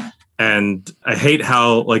universe. And I hate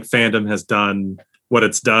how fandom has done what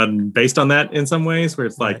it's done based on that in some ways, where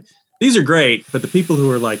it's these are great, but the people who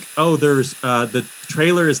are oh, there's the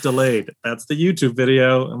trailer is delayed. That's the YouTube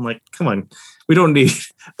video. I'm come on, we don't need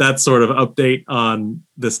that sort of update on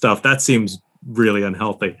this stuff. That seems really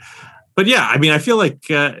unhealthy. But I feel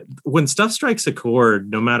when stuff strikes a chord,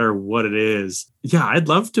 no matter what it is, I'd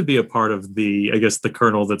love to be a part of the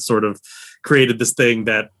kernel that sort of created this thing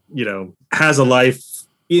that, has a life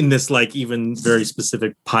in this even very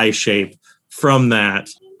specific pie shape from that.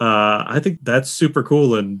 I think that's super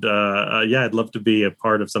cool. And I'd love to be a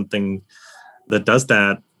part of something that does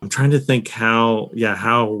that. I'm trying to think how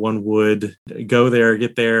one would go there,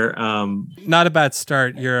 get there. Not a bad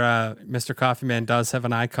start. Your Mr. Coffee Man does have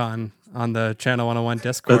an icon on the Channel 101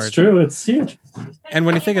 Discord. That's true. It's huge. And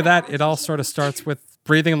when you think of that, it all sort of starts with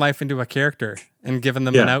breathing life into a character and giving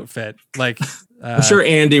them an outfit. I'm sure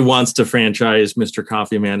Andy wants to franchise Mr.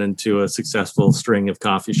 Coffee Man into a successful string of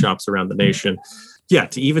coffee shops around the nation.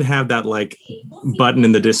 To even have that button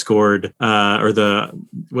in the Discord or the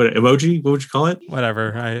emoji, what would you call it?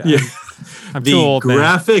 Whatever. I'm the too old,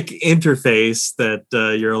 graphic interface that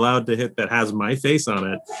you're allowed to hit that has my face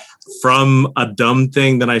on it from a dumb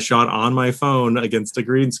thing that I shot on my phone against a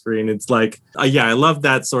green screen. It's I love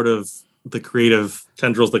that sort of the creative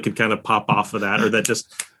tendrils that could kind of pop off of that, or that just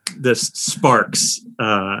this sparks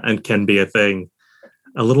and can be a thing.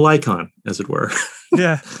 a little icon, as it were.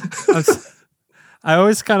 Yeah. I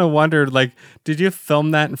always kind of wondered, like, did you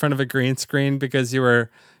film that in front of a green screen because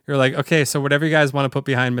you're like, okay, so whatever you guys want to put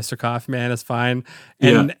behind Mr. Coffee Man is fine.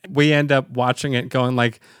 And we end up watching it going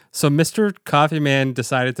like, so Mr. Coffee Man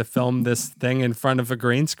decided to film this thing in front of a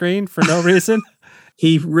green screen for no reason.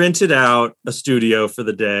 He rented out a studio for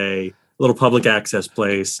the day, a little public access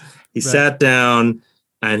place. He sat down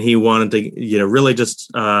and he wanted to, really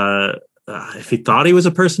just, if he thought he was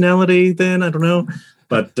a personality then, I don't know.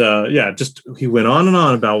 But he went on and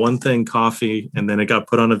on about one thing, coffee, and then it got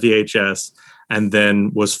put on a VHS and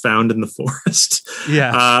then was found in the forest.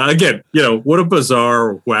 Yeah. Again, what a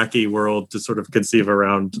bizarre, wacky world to sort of conceive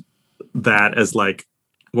around that as like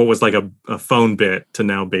what was like a phone bit to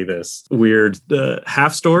now be this weird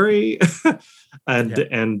half story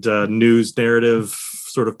and news narrative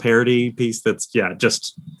sort of parody piece that's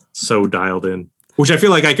just so dialed in. Which I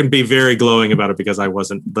feel like I can be very glowing about it because I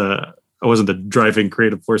wasn't the driving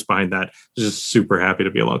creative force behind that. Just super happy to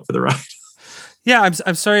be along for the ride. Yeah,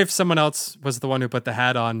 I'm sorry if someone else was the one who put the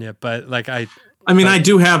hat on you, but like I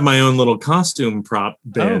do have my own little costume prop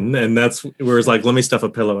bin, and that's where it's like, let me stuff a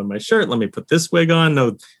pillow in my shirt. Let me put this wig on.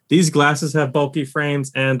 No, these glasses have bulky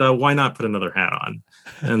frames, and why not put another hat on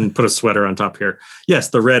and put a sweater on top here? Yes,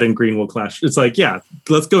 the red and green will clash. It's like,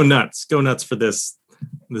 let's go nuts. Go nuts for this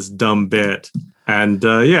dumb bit. And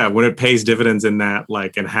when it pays dividends in that,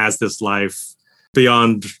 like, and has this life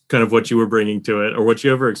beyond kind of what you were bringing to it or what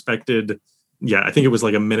you ever expected. Yeah, I think it was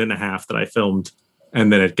like a minute and a half that I filmed,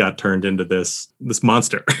 and then it got turned into this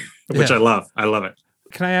monster, which I love. I love it.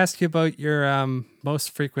 Can I ask you about your your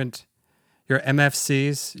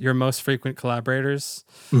MFCs, your most frequent collaborators?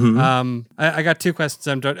 Mm-hmm. I got two questions.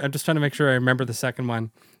 I'm just trying to make sure I remember the second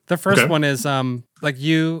one. The first one is, like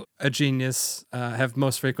you, a genius, have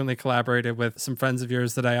most frequently collaborated with some friends of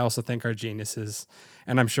yours that I also think are geniuses,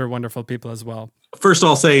 and I'm sure wonderful people as well. First,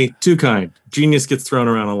 I'll say too kind. Genius gets thrown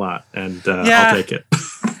around a lot, and I'll take it.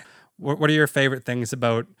 What are your favorite things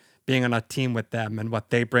about being on a team with them and what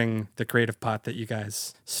they bring, the creative pot that you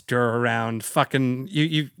guys stir around? Fucking,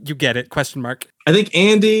 you get it, question mark. I think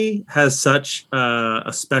Andy has such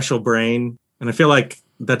a special brain, and I feel like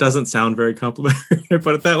that doesn't sound very complimentary to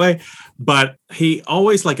put it that way, but he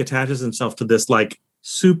always like attaches himself to this like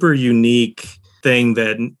super unique thing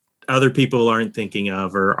that other people aren't thinking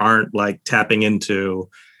of or aren't like tapping into.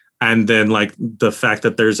 And then like the fact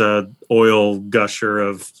that there's a oil gusher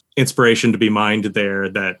of inspiration to be mined there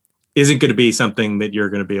that isn't going to be something that you're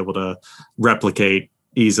going to be able to replicate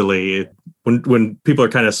easily. When people are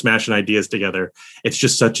kind of smashing ideas together, it's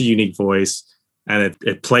just such a unique voice. And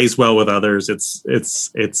it plays well with others.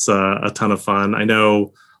 It's a ton of fun. I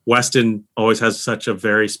know Weston always has such a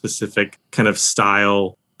very specific kind of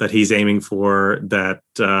style that he's aiming for that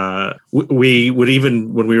we would,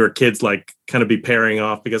 even when we were kids, like kind of be pairing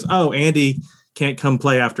off because, Andy can't come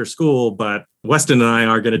play after school, but Weston and I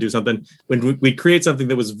are going to do something. When we create something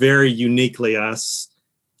that was very uniquely us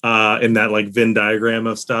in that like Venn diagram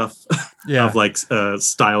of stuff, of like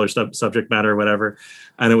style or subject matter or whatever.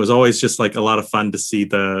 And it was always just like a lot of fun to see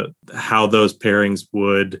how those pairings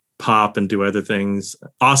would pop and do other things.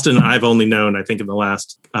 Austin, I've only known, I think, in the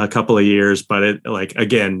last couple of years, but it like,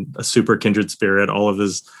 again, a super kindred spirit, all of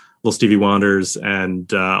his little Stevie Wonders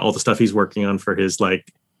and all the stuff he's working on for his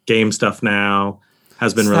like game stuff now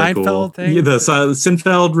has been really cool. Thing? The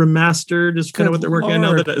Sinfeld remastered is kind of what they're working on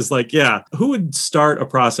now. That is like, who would start a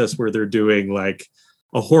process where they're doing like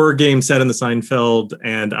a horror game set in the Seinfeld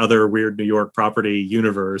and other weird New York property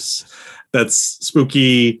universe that's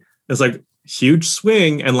spooky. It's like huge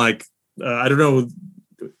swing. And like, I don't know,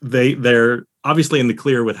 they're obviously in the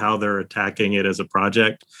clear with how they're attacking it as a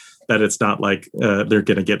project, that it's not like they're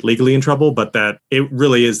going to get legally in trouble, but that it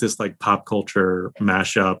really is this like pop culture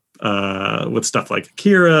mashup with stuff like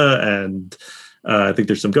Akira and I think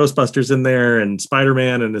there's some Ghostbusters in there and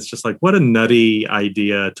Spider-Man. And it's just like, what a nutty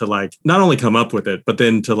idea to like, not only come up with it, but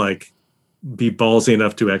then to like be ballsy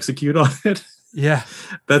enough to execute on it. Yeah.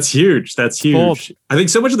 That's huge. That's huge. Bold. I think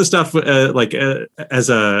so much of the stuff as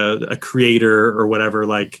a creator or whatever,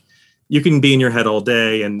 like you can be in your head all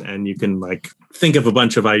day and you can like think of a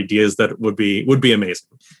bunch of ideas that would be amazing.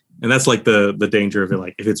 And that's like the danger of it.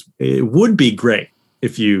 Like it would be great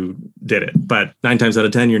if you did it, but 9 times out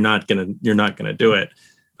of 10, you're not gonna do it.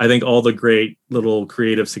 I think all the great little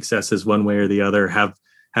creative successes, one way or the other, have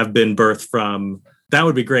been birthed from that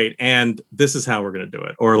would be great, and this is how we're gonna do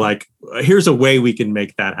it, or like here's a way we can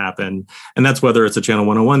make that happen. And that's whether it's a Channel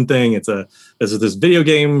 101 thing, it's this video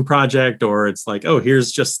game project, or it's like, oh,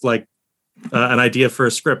 here's just like an idea for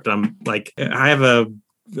a script. I'm like, I have a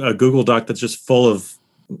Google Doc that's just full of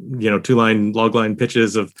 2-line log line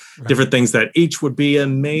pitches of different things that each would be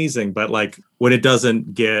amazing, but like when it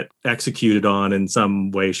doesn't get executed on in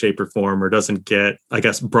some way, shape, or form, or doesn't get, I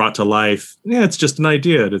guess, brought to life, it's just an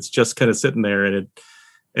idea. It's just kind of sitting there, and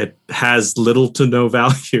it has little to no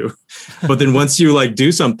value. But then once you like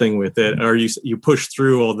do something with it, or you push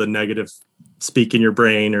through all the negative speak in your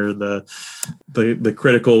brain, or the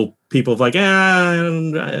critical people of like,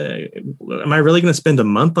 am I really going to spend a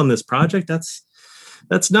month on this project? That's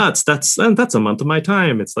nuts. That's a month of my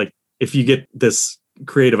time. It's like, if you get this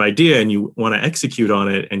creative idea and you want to execute on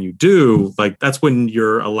it, and you do, like, that's when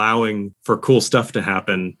you're allowing for cool stuff to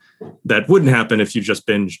happen that wouldn't happen if you just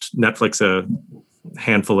binged Netflix a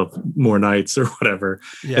handful of more nights or whatever.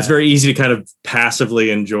 It's very easy to kind of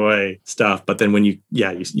passively enjoy stuff, but then when you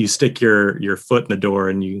stick your foot in the door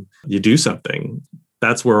and you do something,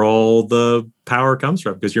 that's where all the power comes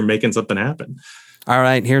from, because you're making something happen. All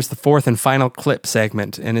right, here's the fourth and final clip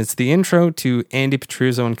segment, and it's the intro to Andy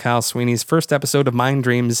Petruzzo and Kyle Sweeney's first episode of Mind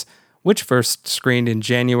Dreams, which first screened in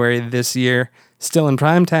January this year, still in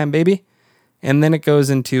primetime, baby. And then it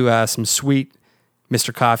goes into some sweet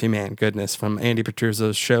Mr. Coffee Man goodness from Andy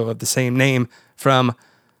Petruzzo's show of the same name from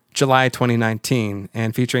July 2019,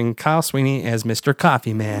 and featuring Kyle Sweeney as Mr.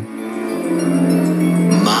 Coffee Man.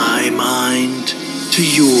 My mind to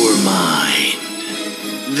your mind.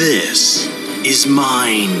 This is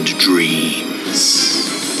Mind Dreams.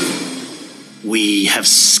 We have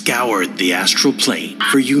scoured the astral plane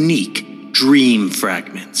for unique dream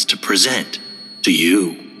fragments to present to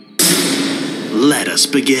you. Let us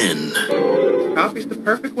begin. Coffee's the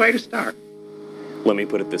perfect way to start. Let me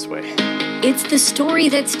put it this way. It's the story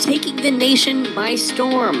that's taking the nation by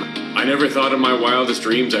storm. I never thought in my wildest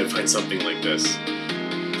dreams I'd find something like this.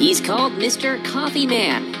 He's called Mr. Coffee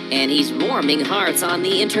Man, and he's warming hearts on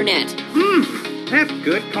the internet. That's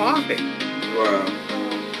good coffee. Wow.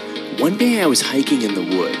 One day I was hiking in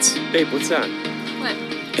the woods. Babe, what's that? What?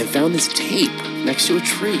 And found this tape next to a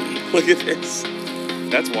tree. Look at this.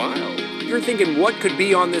 That's wild. You're thinking, what could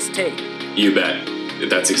be on this tape? You bet.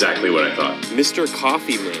 That's exactly what I thought. Mr.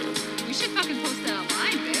 Coffee Man. You should fucking post that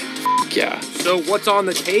online, babe. Yeah. So what's on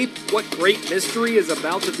the tape? What great mystery is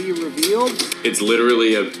about to be revealed? It's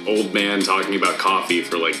literally an old man talking about coffee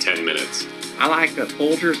for like 10 minutes. I like the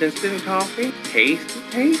Folgers instant coffee.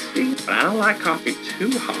 Tasty. But I don't like coffee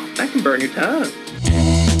too hot. That can burn your tongue.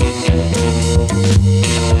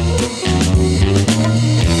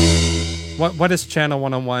 What has Channel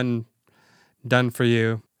 101 done for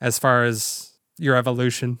you as far as your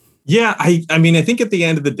evolution? Yeah, I mean, I think at the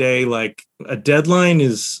end of the day, like, a deadline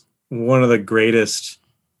is one of the greatest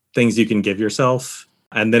things you can give yourself.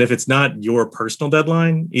 And then if it's not your personal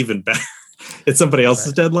deadline, even better. It's somebody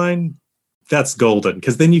else's deadline, that's golden,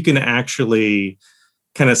 because then you can actually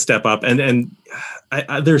kind of step up. And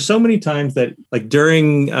there's so many times that, like,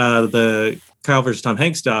 during the Kyle versus Tom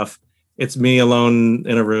Hanks stuff, it's me alone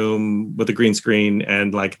in a room with a green screen,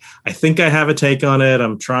 and like, I think I have a take on it.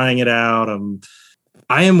 I'm trying it out.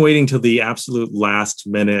 I am waiting till the absolute last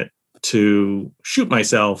minute to shoot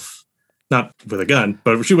myself, not with a gun,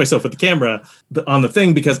 but shoot myself with the camera on the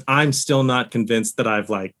thing, because I'm still not convinced that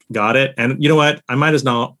I've like got it. And you know what? I might as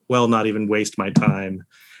not even waste my time.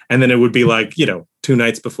 And then it would be like, 2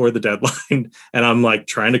 nights before the deadline, and I'm like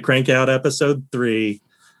trying to crank out episode 3,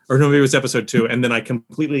 or no, maybe it was episode 2. And then I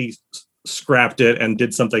completely scrapped it and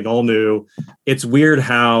did something all new. It's weird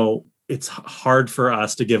how it's hard for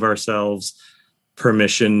us to give ourselves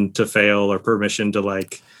permission to fail, or permission to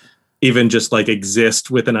like even just like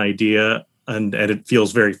exist with an idea, and it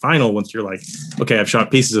feels very final once you're like, okay, I've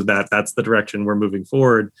shot pieces of that, that's the direction we're moving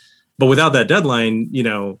forward. But without that deadline,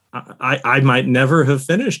 I might never have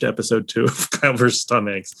finished episode 2 of Kyle versus Tom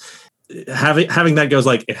Hanks. Having that goes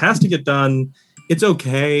like, it has to get done. It's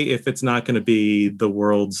okay if it's not going to be the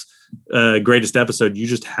world's greatest episode. You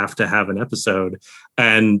just have to have an episode.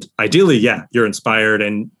 And ideally, you're inspired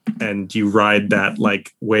and you ride that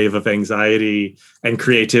like wave of anxiety and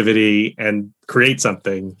creativity and create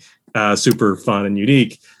something super fun and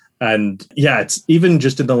unique. And it's even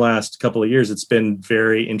just in the last couple of years, it's been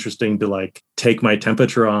very interesting to like take my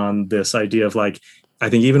temperature on this idea of like,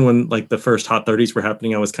 I think even when like the first Hot 30s were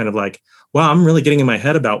happening, I was kind of like, wow, I'm really getting in my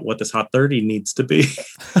head about what this Hot 30 needs to be.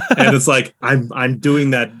 And it's like, I'm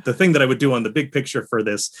doing the thing that I would do on the big picture for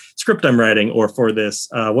this script I'm writing, or for this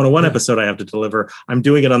 101 episode I have to deliver. I'm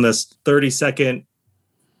doing it on this 30-second,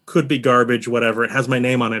 could be garbage, whatever. It has my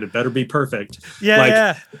name on it. It better be perfect.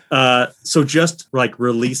 So just like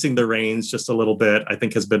releasing the reins just a little bit, I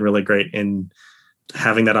think has been really great in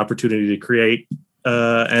having that opportunity to create.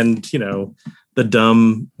 And the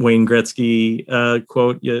dumb Wayne Gretzky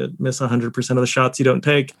quote, you miss 100% of the shots you don't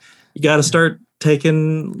take. You got to start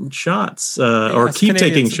taking shots or keep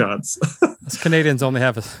taking shots. Us Canadians only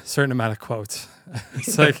have a certain amount of quotes.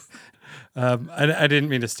 It's like, I didn't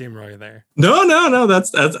mean to steamroll you there. No.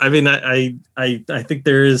 That's. I mean, I think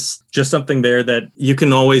there is just something there that you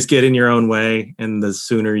can always get in your own way, and the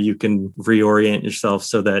sooner you can reorient yourself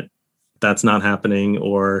so that that's not happening,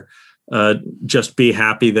 or just be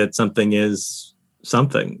happy that something is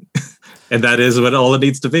something, and that is what all it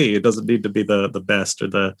needs to be. It doesn't need to be the best or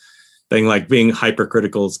the thing. Like being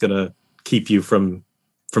hypercritical is going to keep you from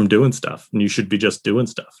doing stuff, and you should be just doing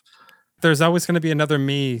stuff. There's always going to be another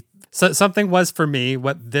me. So something was for me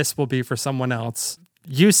what this will be for someone else.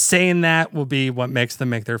 You saying that will be what makes them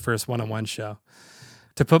make their first one-on-one show.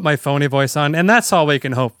 To put my phony voice on, and that's all we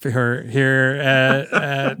can hope for here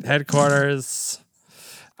at headquarters.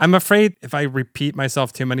 I'm afraid if I repeat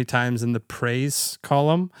myself too many times in the praise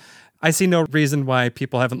column, I see no reason why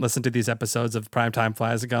people haven't listened to these episodes of Primetime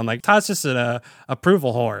Flies and gone like, Todd's just an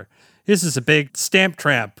approval whore. This is a big stamp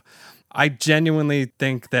tramp. I genuinely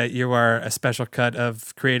think that you are a special cut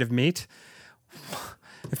of creative meat.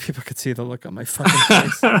 If people could see the look on my fucking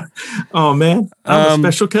face. Oh, man. I'm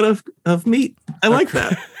a special cut of meat. I like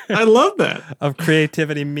that. I love that. Of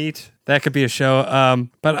creativity meat. That could be a show.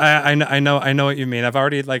 But I know what you mean. I've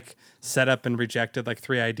already set up and rejected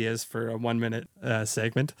 3 ideas for a 1-minute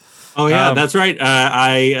segment. Oh, yeah, that's right.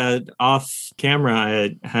 I off camera,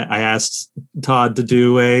 I asked Todd to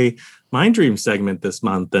do a Mind Dream segment this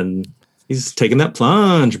month, and he's taking that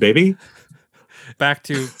plunge, baby. Back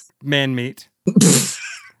to man meat.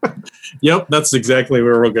 Yep, that's exactly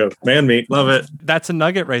where we'll go. Man meat, love it. That's a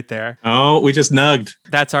nugget right there. Oh, we just nugged.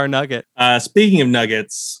 That's our nugget. Speaking of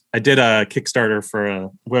nuggets, I did a Kickstarter for a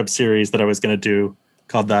web series that I was going to do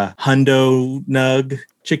called the Hundo Nug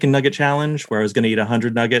Chicken Nugget Challenge, where I was going to eat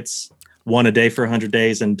 100 nuggets, one a day for 100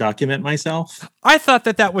 days, and document myself. I thought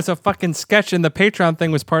that was a fucking sketch, and the Patreon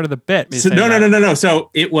thing was part of the bit. So, no. So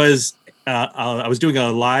it was, I was doing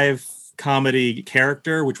a live comedy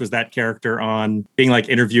character, which was that character on being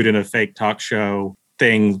interviewed in a fake talk show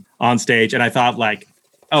thing on stage. And I thought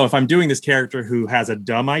if I'm doing this character who has a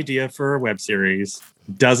dumb idea for a web series,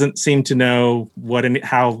 doesn't seem to know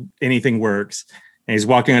how anything works, and he's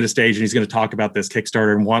walking onto stage and he's going to talk about this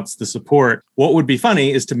Kickstarter and wants the support. What would be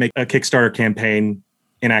funny is to make a Kickstarter campaign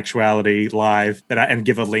in actuality live and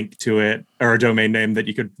give a link to it or a domain name that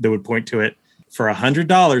would point to it. For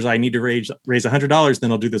 $100, I need to raise $100. Then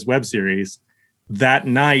I'll do this web series. That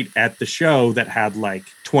night at the show that had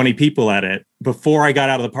 20 people at it, before I got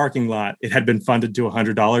out of the parking lot, it had been funded to $100.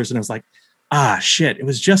 And I was like, shit, it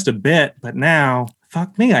was just a bit. But now,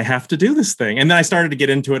 fuck me, I have to do this thing. And then I started to get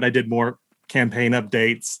into it. And I did more campaign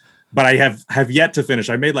updates, but I have yet to finish.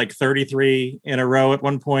 I made 33 in a row at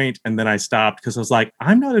one point, and then I stopped because I was like,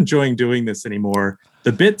 I'm not enjoying doing this anymore.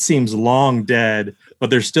 The bit seems long dead, but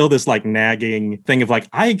there's still this nagging thing of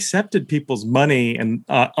I accepted people's money, and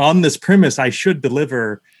on this premise I should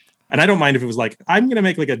deliver. And I don't mind if it was I'm going to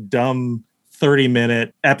make a dumb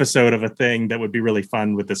 30-minute episode of a thing that would be really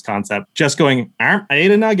fun with this concept. Just going, I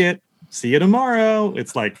ate a nugget, see you tomorrow.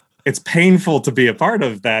 It's painful to be a part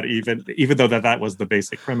of that, even though that was the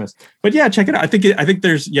basic premise. But yeah, check it out. I think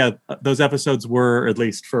there's those episodes were, at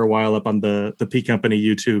least for a while, up on the P Company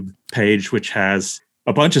YouTube page, which has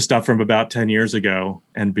a bunch of stuff from about 10 years ago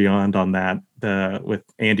and beyond on that, with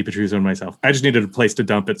Andy Petruzzo and myself. I just needed a place to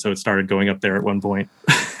dump it, so it started going up there at one point.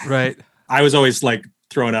 Right. I was always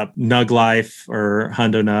throwing up Nug Life or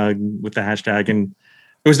Hundo Nug with the hashtag, and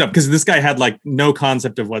it was because this guy had no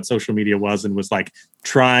concept of what social media was and was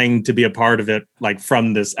trying to be a part of it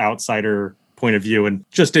from this outsider point of view, and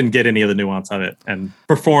just didn't get any of the nuance of it, and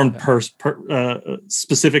performed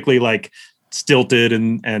specifically stilted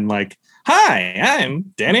and hi,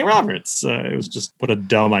 I'm Danny Roberts. It was just, what a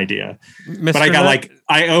dumb idea. But I got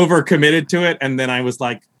I overcommitted to it, and then I was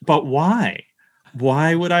but why?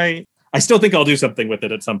 Why would I still think I'll do something with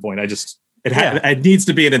it at some point. It needs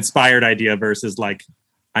to be an inspired idea versus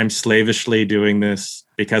I'm slavishly doing this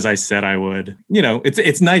because I said I would.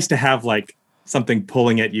 It's nice to have something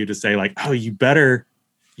pulling at you to say oh, you better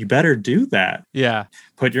do that. Yeah.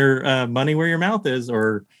 Put your money where your mouth is,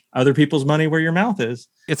 or other people's money where your mouth is.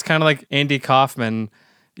 It's kind of like Andy Kaufman,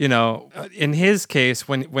 in his case,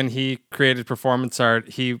 when he created performance art,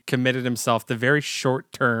 he committed himself to very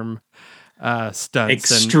short-term stunts.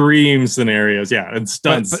 Extreme scenarios. Yeah. And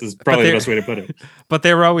stunts is probably the best way to put it. But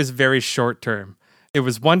they were always very short-term. It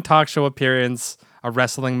was one talk show appearance, a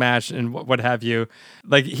wrestling match, and what have you.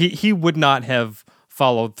 He would not have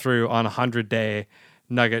followed through on a 100-day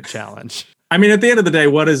nugget challenge. I mean, at the end of the day,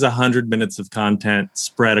 what is 100 minutes of content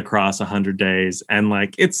spread across 100 days? And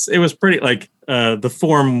like, it was pretty like, the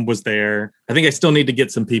form was there. I think I still need to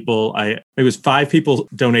get some people. It was 5 people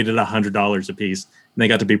donated $100 a piece, and they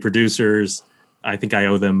got to be producers. I think I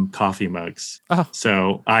owe them coffee mugs. Oh.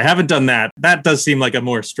 So I haven't done that. That does seem like a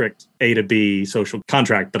more strict A to B social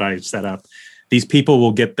contract that I set up. These people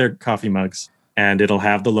will get their coffee mugs and it'll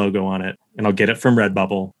have the logo on it, and I'll get it from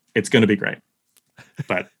Redbubble. It's going to be great.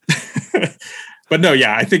 But but no,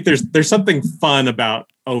 yeah, I think there's something fun about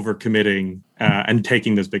overcommitting and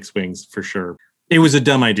taking those big swings for sure. It was a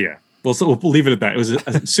dumb idea. We'll leave it at that. It was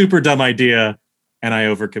a super dumb idea, and I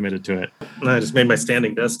overcommitted to it. And I just made my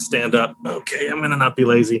standing desk stand up. Okay, I'm going to not be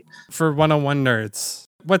lazy. For 101 nerds,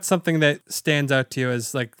 what's something that stands out to you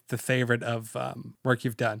as like the favorite of work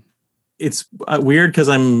you've done? It's weird because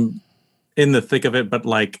I'm in the thick of it, but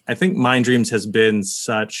like, I think Mind Dreams has been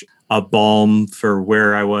such a balm for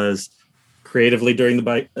where I was creatively during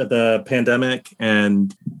the pandemic,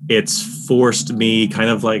 and it's forced me kind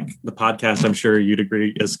of like the podcast, I'm sure you'd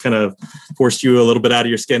agree, has kind of forced you a little bit out of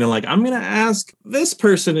your skin and like, I'm going to ask this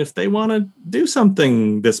person if they want to do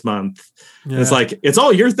something this month. Yeah. And it's like, it's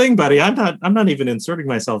all your thing, buddy. I'm not even inserting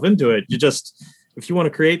myself into it. You just, if you want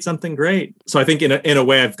to create something, great. So I think in a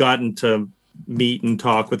way I've gotten to meet and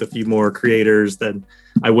talk with a few more creators than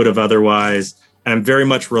I would have otherwise. I'm very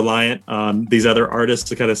much reliant on these other artists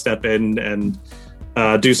to kind of step in and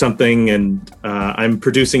do something. And I'm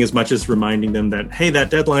producing as much as reminding them that, hey, that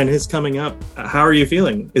deadline is coming up. How are you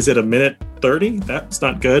feeling? Is it a minute 30? That's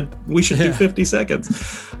not good. We should do 50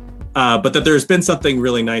 seconds. But that there's been something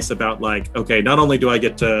really nice about like, okay, not only do I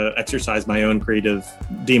get to exercise my own creative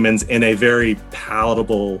demons in a very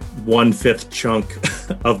palatable 1/5 chunk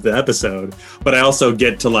of the episode, but I also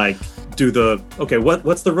get to like do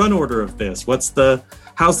what's the run order of this?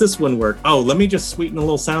 How's this one work? Oh, let me just sweeten a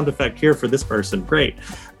little sound effect here for this person. Great.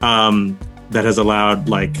 That has allowed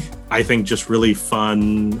like, I think just really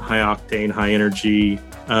fun, high octane, high energy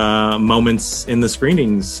moments in the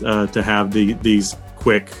screenings to have these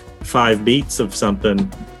quick 5 beats of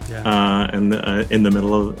something and in the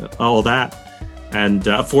middle of all that. And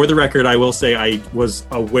for the record, I will say I was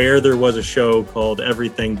aware there was a show called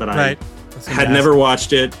Everything, but I had never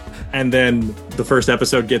watched it. And then the first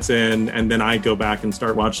episode gets in, and then I go back and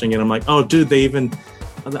start watching it. I'm like, oh, dude, they even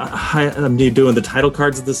I'm doing the title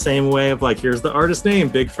cards the same way of like, here's the artist name,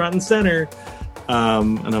 big front and center.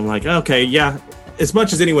 And I'm like, okay, yeah. As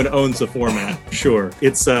much as anyone owns the format, sure.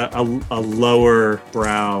 It's a lower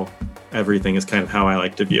brow everything is kind of how I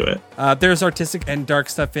like to view it. There's artistic and dark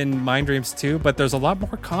stuff in Mind Dreams too, but there's a lot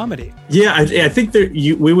more comedy. Yeah, I think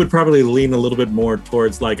we would probably lean a little bit more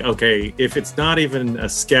towards like, okay, if it's not even a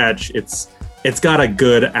sketch, it's got a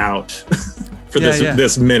good out for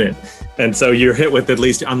this minute. And so you're hit with, at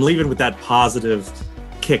least I'm leaving with that positive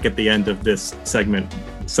kick at the end of this segment.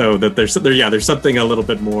 So that there's something a little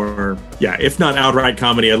bit more, if not outright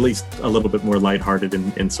comedy, at least a little bit more lighthearted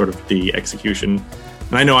in sort of the execution.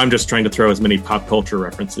 And I know I'm just trying to throw as many pop culture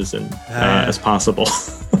references in as possible.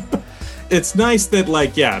 It's nice that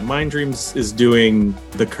Mind Dreams is doing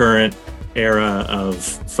the current era of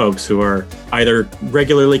folks who are either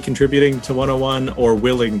regularly contributing to 101 or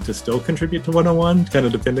willing to still contribute to 101, kind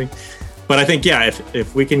of depending. But I think,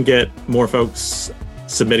 if we can get more folks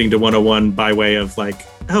submitting to 101 by way of like,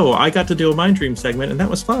 oh, I got to do a Mind Dream segment and that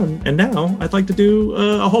was fun, and now I'd like to do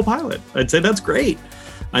a whole pilot, I'd say that's great.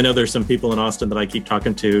 I know there's some people in Austin that I keep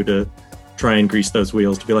talking to try and grease those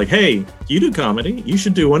wheels to be like, hey, you do comedy, you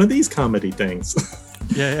should do one of these comedy things.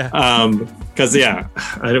 Because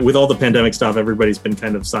with all the pandemic stuff, everybody's been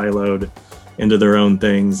kind of siloed into their own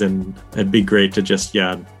things, and it'd be great to just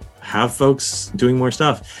have folks doing more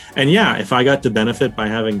stuff. And if I got to benefit by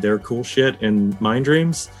having their cool shit in Mind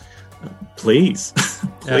Dreams, please,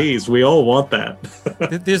 we all want that.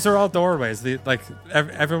 These are all doorways.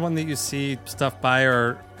 Everyone that you see stuff by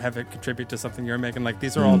or have it contribute to something you're making,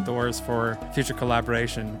 these are all doors for future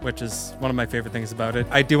collaboration, which is one of my favorite things about it.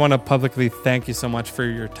 I do want to publicly thank you so much for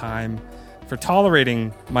your time, for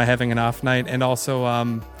tolerating my having an off night, and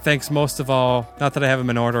also thanks most of all, not that I have them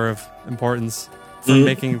in order of importance, for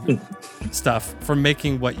making stuff, for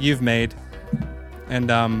making what you've made,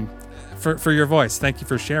 and for your voice. Thank you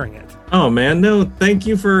for sharing it. Oh man, no, thank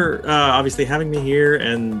you for obviously having me here,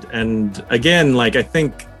 and again, I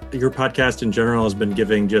think your podcast in general has been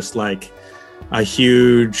giving just a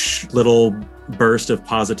huge little burst of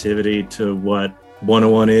positivity to what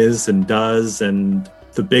 101 is and does, and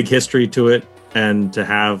the big history to it, and to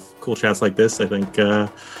have cool chats like this, I think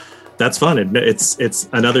that's fun. It's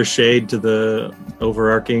another shade to the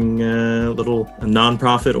overarching little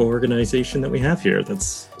nonprofit organization that we have here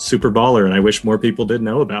that's super baller, and I wish more people did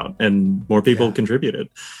know about and more people contributed.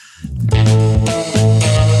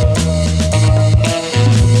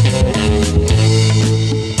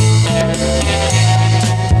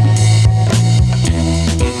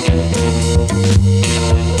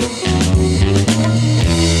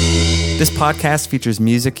 This podcast features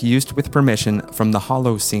music used with permission from the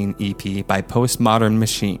Holocene EP by Postmodern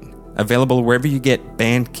Machine, available wherever you get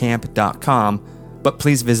bandcamp.com, but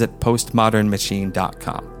please visit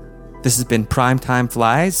postmodernmachine.com. This has been Primetime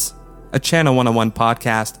Flies, a Channel 101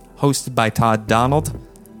 podcast hosted by Todd Donald.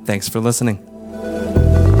 Thanks for listening.